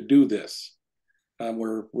 We could do this.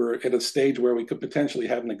 We're at a stage where we could potentially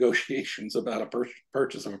have negotiations about a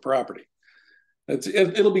purchase of a property.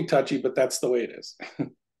 It'll be touchy, but that's the way it is.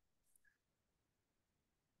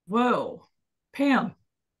 Whoa, Pam,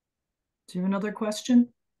 do you have another question?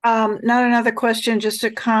 Not another question, just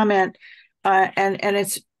a comment. And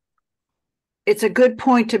it's a good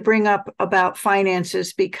point to bring up about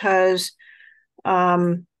finances, because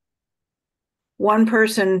one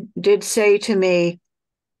person did say to me,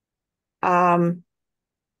 oh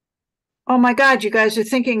my God, you guys are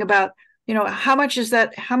thinking about, how much is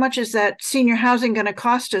that senior housing going to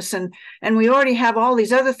cost us? And we already have all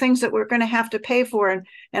these other things that we're going to have to pay for. And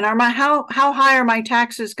how high are my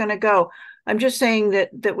taxes going to go? I'm just saying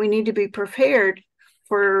that we need to be prepared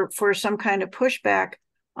for some kind of pushback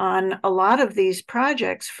on a lot of these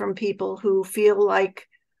projects from people who feel like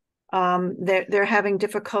they're having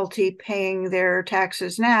difficulty paying their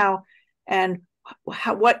taxes now. And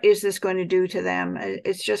what is this going to do to them?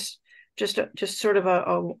 It's just sort of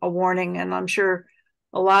a warning. And I'm sure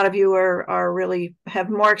a lot of you are really have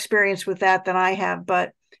more experience with that than I have,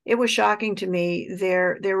 but it was shocking to me.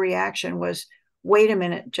 Their reaction was, wait a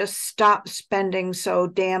minute, just stop spending so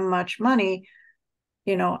damn much money.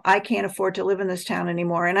 I can't afford to live in this town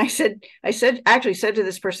anymore. And I actually said to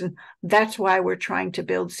this person, that's why we're trying to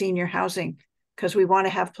build senior housing, because we want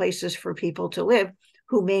to have places for people to live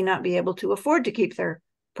who may not be able to afford to keep their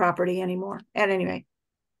property anymore. At any rate,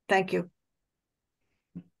 thank you.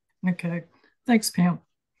 Okay. Thanks, Pam.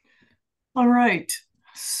 All right.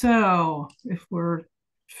 So if we're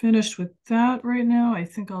finished with that right now, I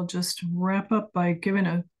think I'll just wrap up by giving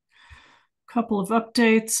a couple of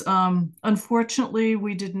updates. Unfortunately,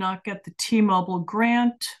 we did not get the T-Mobile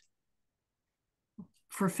grant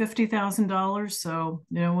for $50,000. So,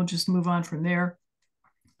 we'll just move on from there.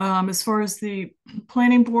 As far as the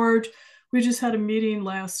planning board, we just had a meeting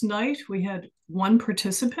last night. We had one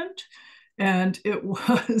participant, and it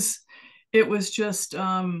was just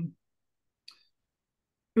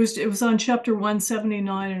it was on chapter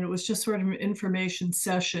 179, and it was just sort of an information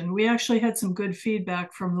session. We actually had some good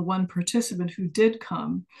feedback from the one participant who did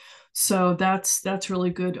come. So that's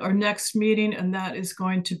really good. Our next meeting, and that is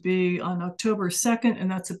going to be on October 2nd, and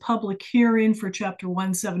that's a public hearing for chapter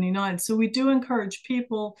 179. So we do encourage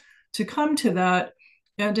people to come to that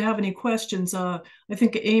and to have any questions. I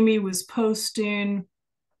think Amy was posting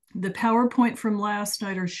the PowerPoint from last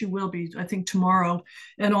night, or she will be, I think, tomorrow,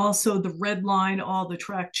 and also the red line, all the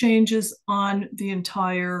track changes on the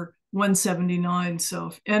entire 179. So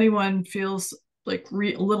if anyone feels like a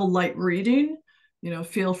little light reading,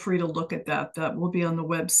 feel free to look at that. That will be on the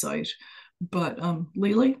website. But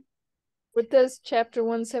Lily? What does chapter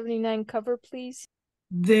 179 cover, please?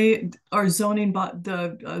 They are zoning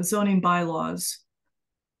bylaws.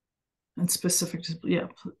 And specific to the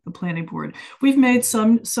planning board. We've made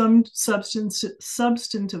some substantive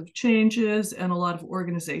changes and a lot of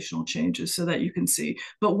organizational changes so that you can see,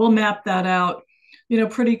 but we'll map that out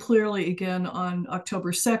pretty clearly again on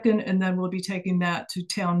October 2nd, and then we'll be taking that to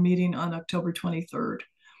town meeting on October 23rd,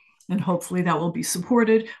 and hopefully that will be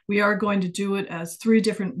supported. We are going to do it as 3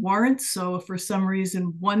 different warrants, so if for some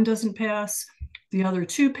reason one doesn't pass, the other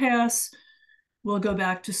 2 pass, we'll go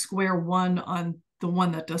back to square one on the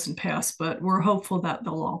one that doesn't pass, but we're hopeful that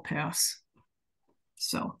they'll all pass.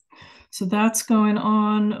 So that's going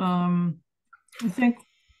on. I think,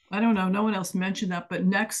 I don't know, no one else mentioned that, but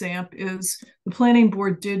NexAmp is, the planning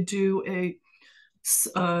board did do a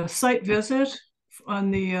site visit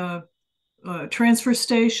on the transfer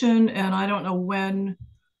station, and I don't know when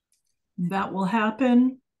that will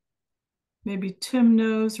happen. Maybe Tim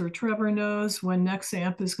knows or Trevor knows when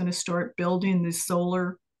NexAmp is going to start building the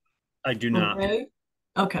solar. I do not.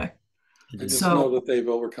 Okay. I just know that they've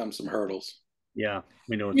overcome some hurdles. Yeah,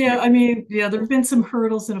 we know. Yeah, I mean, there have been some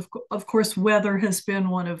hurdles, and of course, weather has been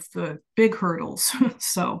one of the big hurdles.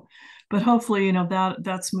 So, but hopefully,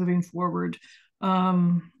 that's moving forward.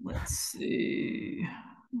 Let's see.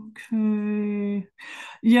 Okay.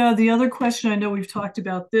 Yeah, the other question, I know we've talked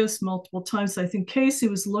about this multiple times. I think Casey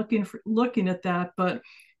was looking at that, but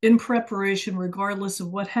in preparation, regardless of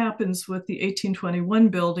what happens with the 1821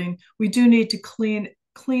 building, we do need to clean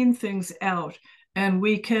things out. And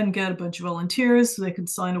we can get a bunch of volunteers, so they can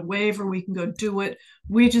sign a waiver, we can go do it.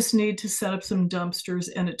 We just need to set up some dumpsters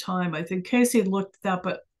and a time. I think Casey looked at that,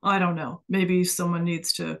 but I don't know. Maybe someone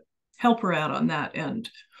needs to help her out on that end.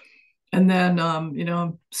 And then,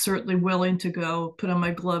 I'm certainly willing to go put on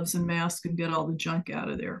my gloves and mask and get all the junk out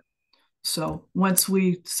of there. So once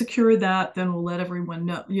we secure that, then we'll let everyone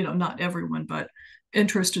know, not everyone, but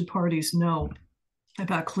interested parties know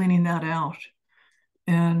about cleaning that out.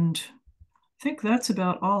 And I think that's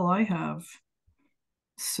about all I have.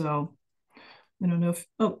 So I don't know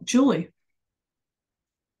if, Julie.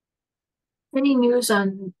 Any news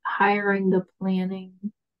on hiring the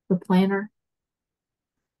planner?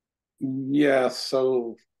 Yeah,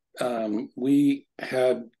 so we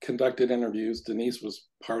had conducted interviews. Denise was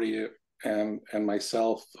part of it, and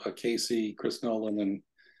myself, Casey, Chris Nolan, and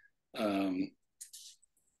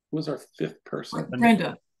who was our 5th person?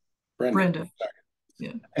 Brenda. Brenda.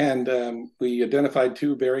 Yeah. And we identified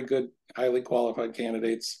 2 very good, highly qualified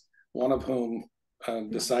candidates, one of whom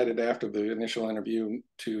decided after the initial interview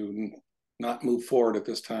to not move forward at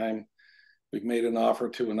this time. We've made an offer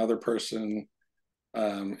to another person,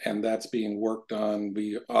 and that's being worked on.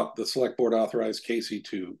 The select board authorized Casey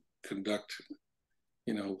to conduct,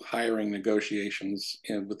 hiring negotiations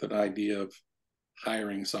with an idea of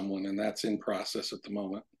hiring someone, and that's in process at the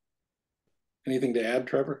moment. Anything to add,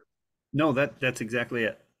 Trevor? No, that's exactly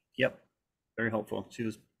it. Yep. Very helpful. She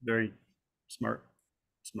was very smart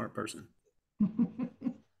person.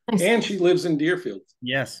 And she lives in Deerfield.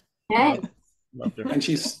 Yes. Hey. Loved her. And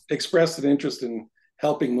she's expressed an interest in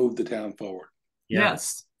helping move the town forward. Yeah.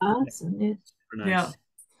 Yes. Awesome. Nice. Yeah.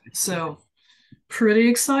 So pretty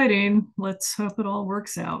exciting. Let's hope it all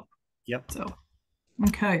works out. Yep. So,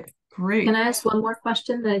 okay, great. Can I ask one more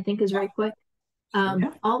question that I think is very quick?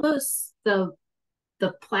 Yeah. All those, the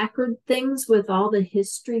placard things with all the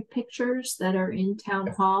history pictures that are in town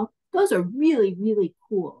hall, those are really, really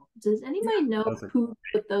cool. Does anybody know who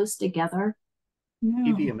put those together?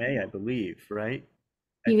 Yeah. PVMA, I believe, right?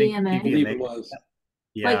 PVMA? I believe it was.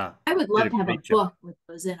 Yeah. Like, I would love to have a book with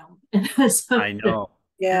those in them. I know.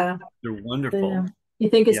 Yeah. They're wonderful. You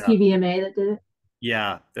think it's PVMA that did it?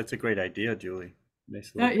 Yeah, that's a great idea, Julie.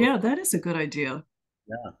 Nice. Yeah, that is a good idea.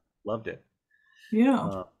 Yeah, loved it.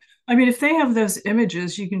 Yeah. I mean, if they have those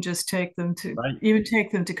images, you can just take them to even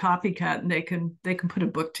take them to Copycat, and they can put a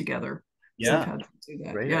book together. Yeah, do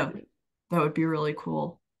that. Great Yeah, idea. that would be really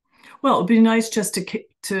cool. Well, it'd be nice just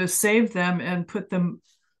to save them and put them,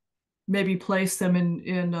 maybe place them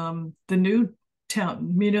in the new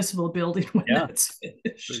town municipal building when that's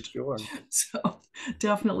finished. For sure. So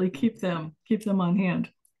definitely keep them on hand.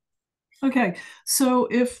 Okay, so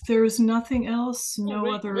if there's nothing else,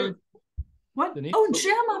 other. What? Denise? Oh,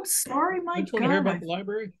 Jim, I'm sorry. My Don't you want to hear about the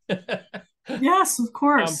library? Yes, of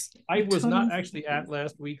course. I was not actually at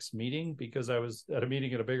last week's meeting because I was at a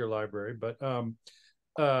meeting at a bigger library, but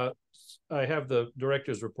I have the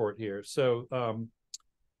director's report here. So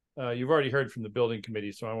you've already heard from the building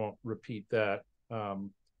committee, so I won't repeat that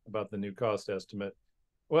about the new cost estimate.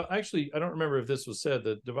 Well, actually, I don't remember if this was said.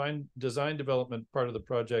 The design development part of the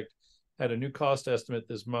project had a new cost estimate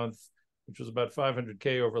this month, which was about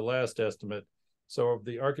 $500K over last estimate. So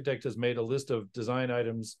the architect has made a list of design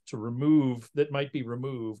items to remove that might be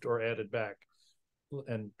removed or added back,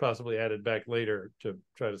 and possibly added back later to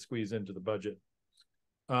try to squeeze into the budget.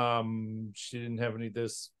 She didn't have any of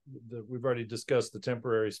this. We've already discussed the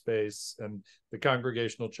temporary space, and the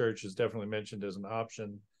Congregational Church is definitely mentioned as an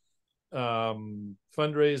option.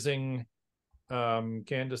 Fundraising,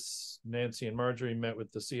 Candace, Nancy, and Marjorie met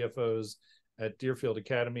with the CFOs at Deerfield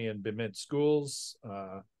Academy and Bement Schools.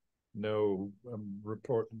 No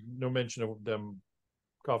mention of them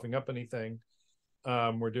coughing up anything.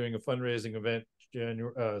 We're doing a fundraising event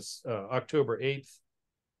October 8th.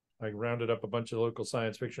 I rounded up a bunch of local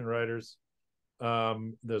science fiction writers.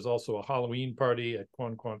 There's also a Halloween party at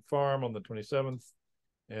Quan Farm on the 27th,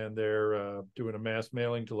 and they're doing a mass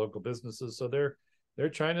mailing to local businesses. So they're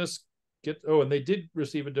trying to get. Oh, and they did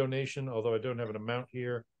receive a donation, although I don't have an amount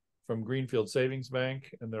here, from Greenfield Savings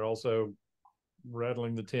Bank, and they're also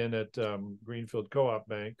rattling the tin at Greenfield Co-op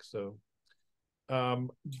Bank. So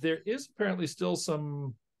there is apparently still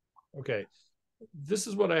some. Okay, this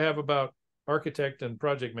is what I have about architect and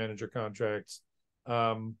project manager contracts.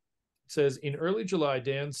 It says in early July,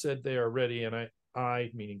 Dan said they are ready, and I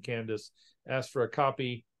meaning Candace, asked for a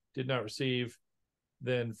copy, did not receive,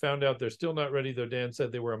 then found out they're still not ready, though Dan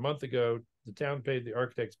said they were a month ago. The town paid the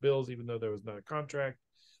architect's bills, even though there was not a contract.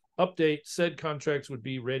 Update, said contracts would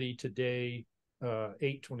be ready today,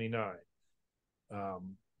 8/29.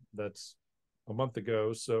 That's a month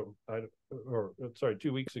ago, so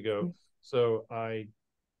 2 weeks ago. So I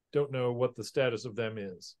don't know what the status of them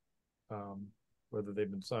is, whether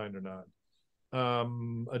they've been signed or not.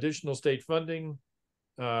 Additional state funding.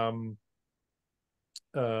 The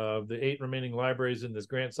 8 remaining libraries in this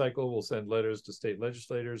grant cycle will send letters to state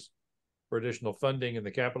legislators for additional funding in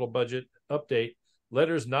the capital budget. Update,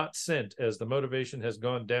 letters not sent as the motivation has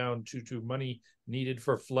gone down to money needed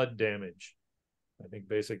for flood damage. I think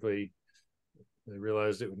basically they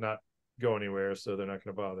realized it would not go anywhere, so they're not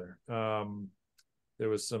going to bother. There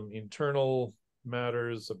was some internal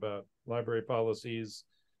matters about library policies.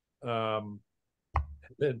 Then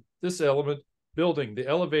this element, building, the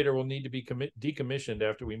elevator will need to be decommissioned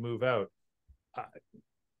after we move out,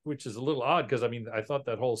 which is a little odd because I mean, I thought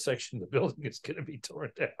that whole section of the building is going to be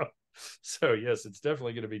torn down. So yes, it's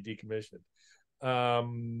definitely going to be decommissioned.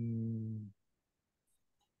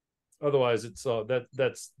 Otherwise, it's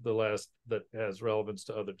that's the last that has relevance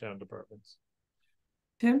to other town departments.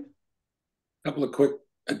 Tim? A couple of quick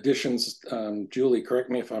additions. Julie, correct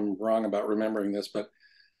me if I'm wrong about remembering this, but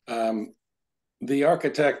the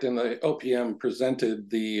architect and the OPM presented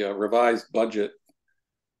the revised budget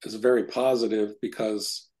as very positive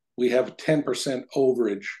because we have 10%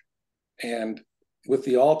 overage, and with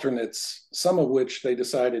the alternates, some of which they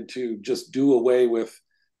decided to just do away with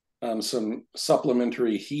some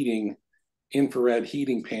supplementary heating, infrared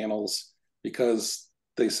heating panels, because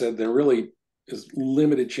they said there really is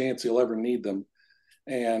limited chance you'll ever need them.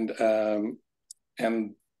 And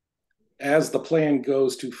as the plan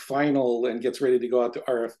goes to final and gets ready to go out to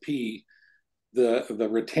RFP, the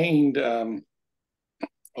retained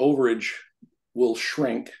overage will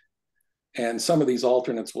shrink, and some of these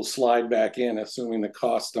alternates will slide back in, assuming the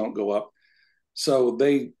costs don't go up. So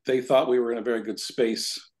they thought we were in a very good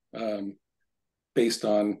space based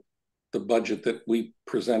on the budget that we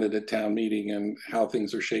presented at town meeting and how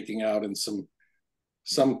things are shaking out. And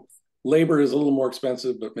some labor is a little more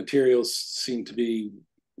expensive, but materials seem to be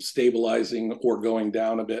stabilizing or going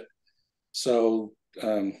down a bit. So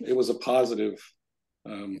it was a positive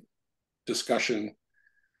discussion.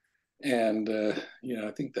 And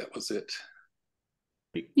I think that was it.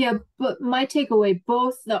 Yeah, but my takeaway,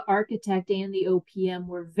 both the architect and the OPM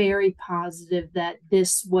were very positive that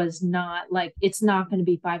this was not like, it's not going to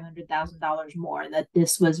be $500,000 more, that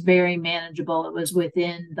this was very manageable. It was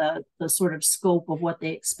within the sort of scope of what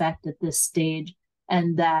they expect at this stage,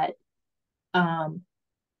 and that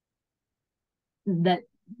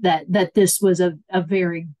that this was a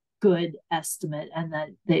very good estimate, and that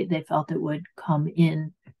they felt it would come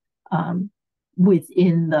in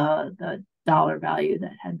within the dollar value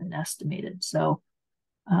that had been estimated. So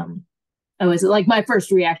I was like, my first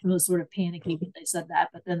reaction was sort of panicky when they said that,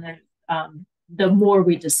 but then the more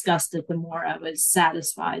we discussed it, the more I was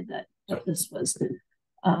satisfied that this was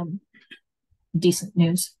decent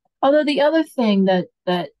news. Although the other thing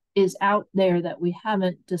that is out there that we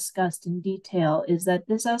haven't discussed in detail is that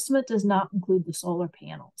this estimate does not include the solar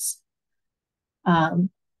panels.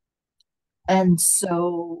 And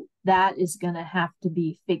so that is going to have to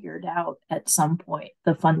be figured out at some point,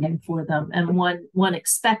 the funding for them. And one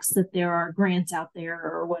expects that there are grants out there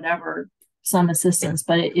or whatever, some assistance,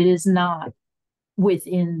 but it is not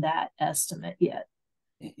within that estimate yet.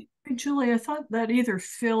 Hey, Julie, I thought that either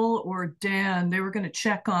Phil or Dan, they were going to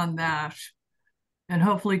check on that and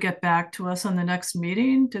hopefully get back to us on the next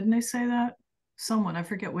meeting. Didn't they say that? Someone, I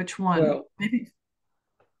forget which one. Well, maybe.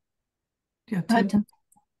 Yeah, Tim.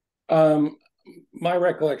 My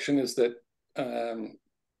recollection is that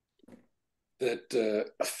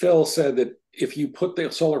Phil said that if you put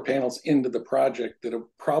the solar panels into the project, that it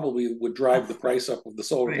probably would drive the price up of the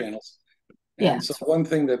solar panels. And so one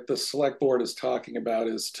thing that the select board is talking about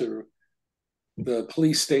is to the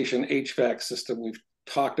police station HVAC system. We've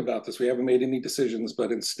talked about this. We haven't made any decisions,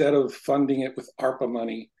 but instead of funding it with ARPA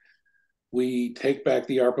money, we take back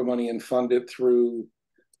the ARPA money and fund it through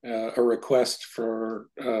a request for,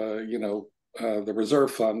 the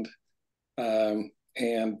reserve fund,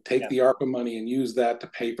 and take the ARPA money and use that to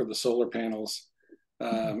pay for the solar panels,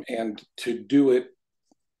 and to do it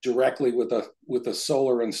directly with a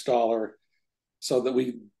solar installer, so that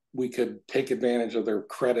we could take advantage of their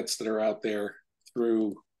credits that are out there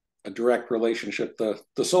through a direct relationship.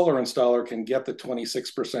 The solar installer can get the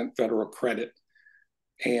 26% federal credit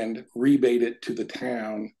and rebate it to the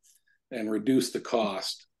town and reduce the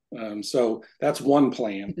cost. So that's one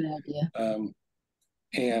plan. Good idea.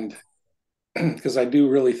 And because I do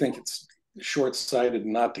really think it's short-sighted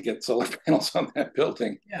not to get solar panels on that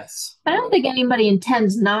building. Yes. I don't think anybody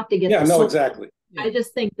intends not to get. Yeah, no, exactly. I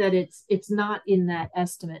just think that it's not in that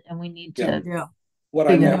estimate, and we need to. Yeah.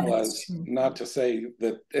 What I meant was not to say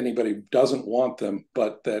that anybody doesn't want them,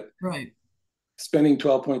 but that spending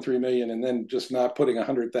 $12.3 million and then just not putting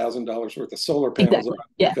 $100,000 worth of solar panels on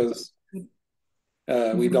because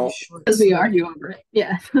we don't. Because we argue over it.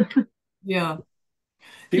 Yeah. Yeah.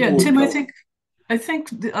 People Tim, I think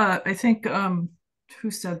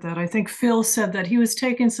who said that? I think Phil said that he was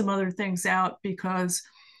taking some other things out because,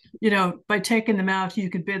 by taking them out, you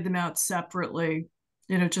could bid them out separately,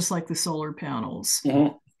 just like the solar panels,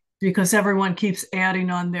 because everyone keeps adding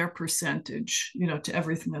on their percentage, to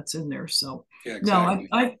everything that's in there. So no,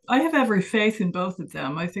 I have every faith in both of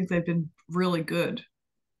them. I think they've been really good,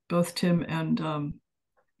 both Tim and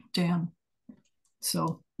Dan.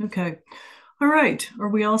 So, okay. All right. Are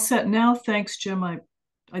we all set now? Thanks, Jim. I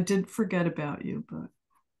did forget about you, but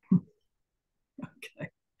okay.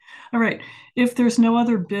 All right. If there's no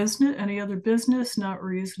other business, any other business not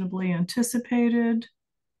reasonably anticipated,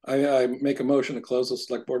 I make a motion to close the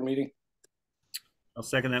select board meeting. I'll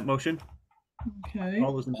second that motion. Okay.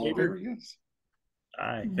 All those in All in favor? favor, yes.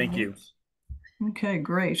 Aye, thank you. Okay,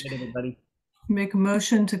 great. Good, everybody. Make a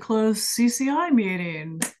motion to close CCI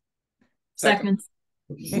meeting. Second.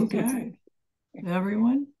 Okay.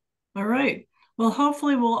 Everyone? All right. Well,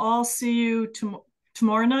 hopefully we'll all see you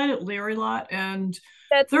tomorrow night at Leary Lot and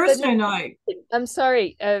That's the Thursday next- night. I'm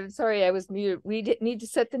sorry. Sorry, I was muted. We need to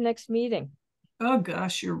set the next meeting. Oh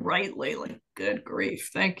gosh, you're right, Layla. Good grief.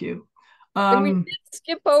 Thank you. And we did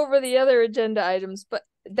skip over the other agenda items, but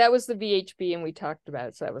that was the VHB and we talked about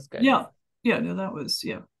it, so that was good. Yeah. Yeah, no, that was,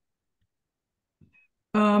 yeah.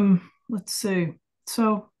 Let's see.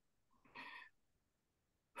 So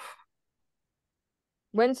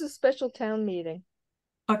When's the special town meeting?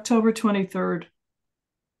 October 23rd.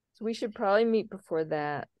 So we should probably meet before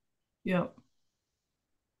that. Yep.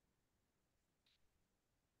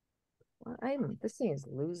 Well, this thing is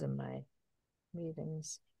losing my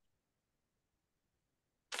meetings.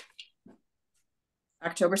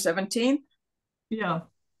 October 17th. Yeah.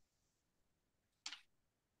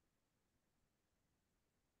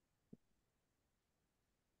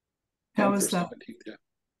 How is that? 17th, yeah.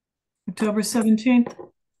 October 17th?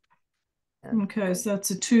 Okay, so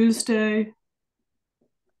that's a Tuesday.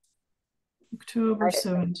 October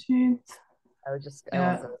 17th I would just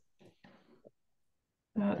at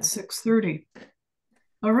 6:30.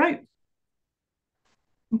 All right.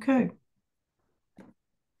 Okay.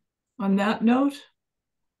 On that note.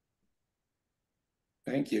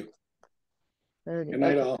 Thank you. 30. Good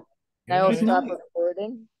night, all. Now I'll Good stop night.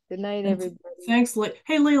 recording. Good night, everybody. Thanks.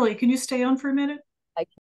 Hey, Lily, can you stay on for a minute?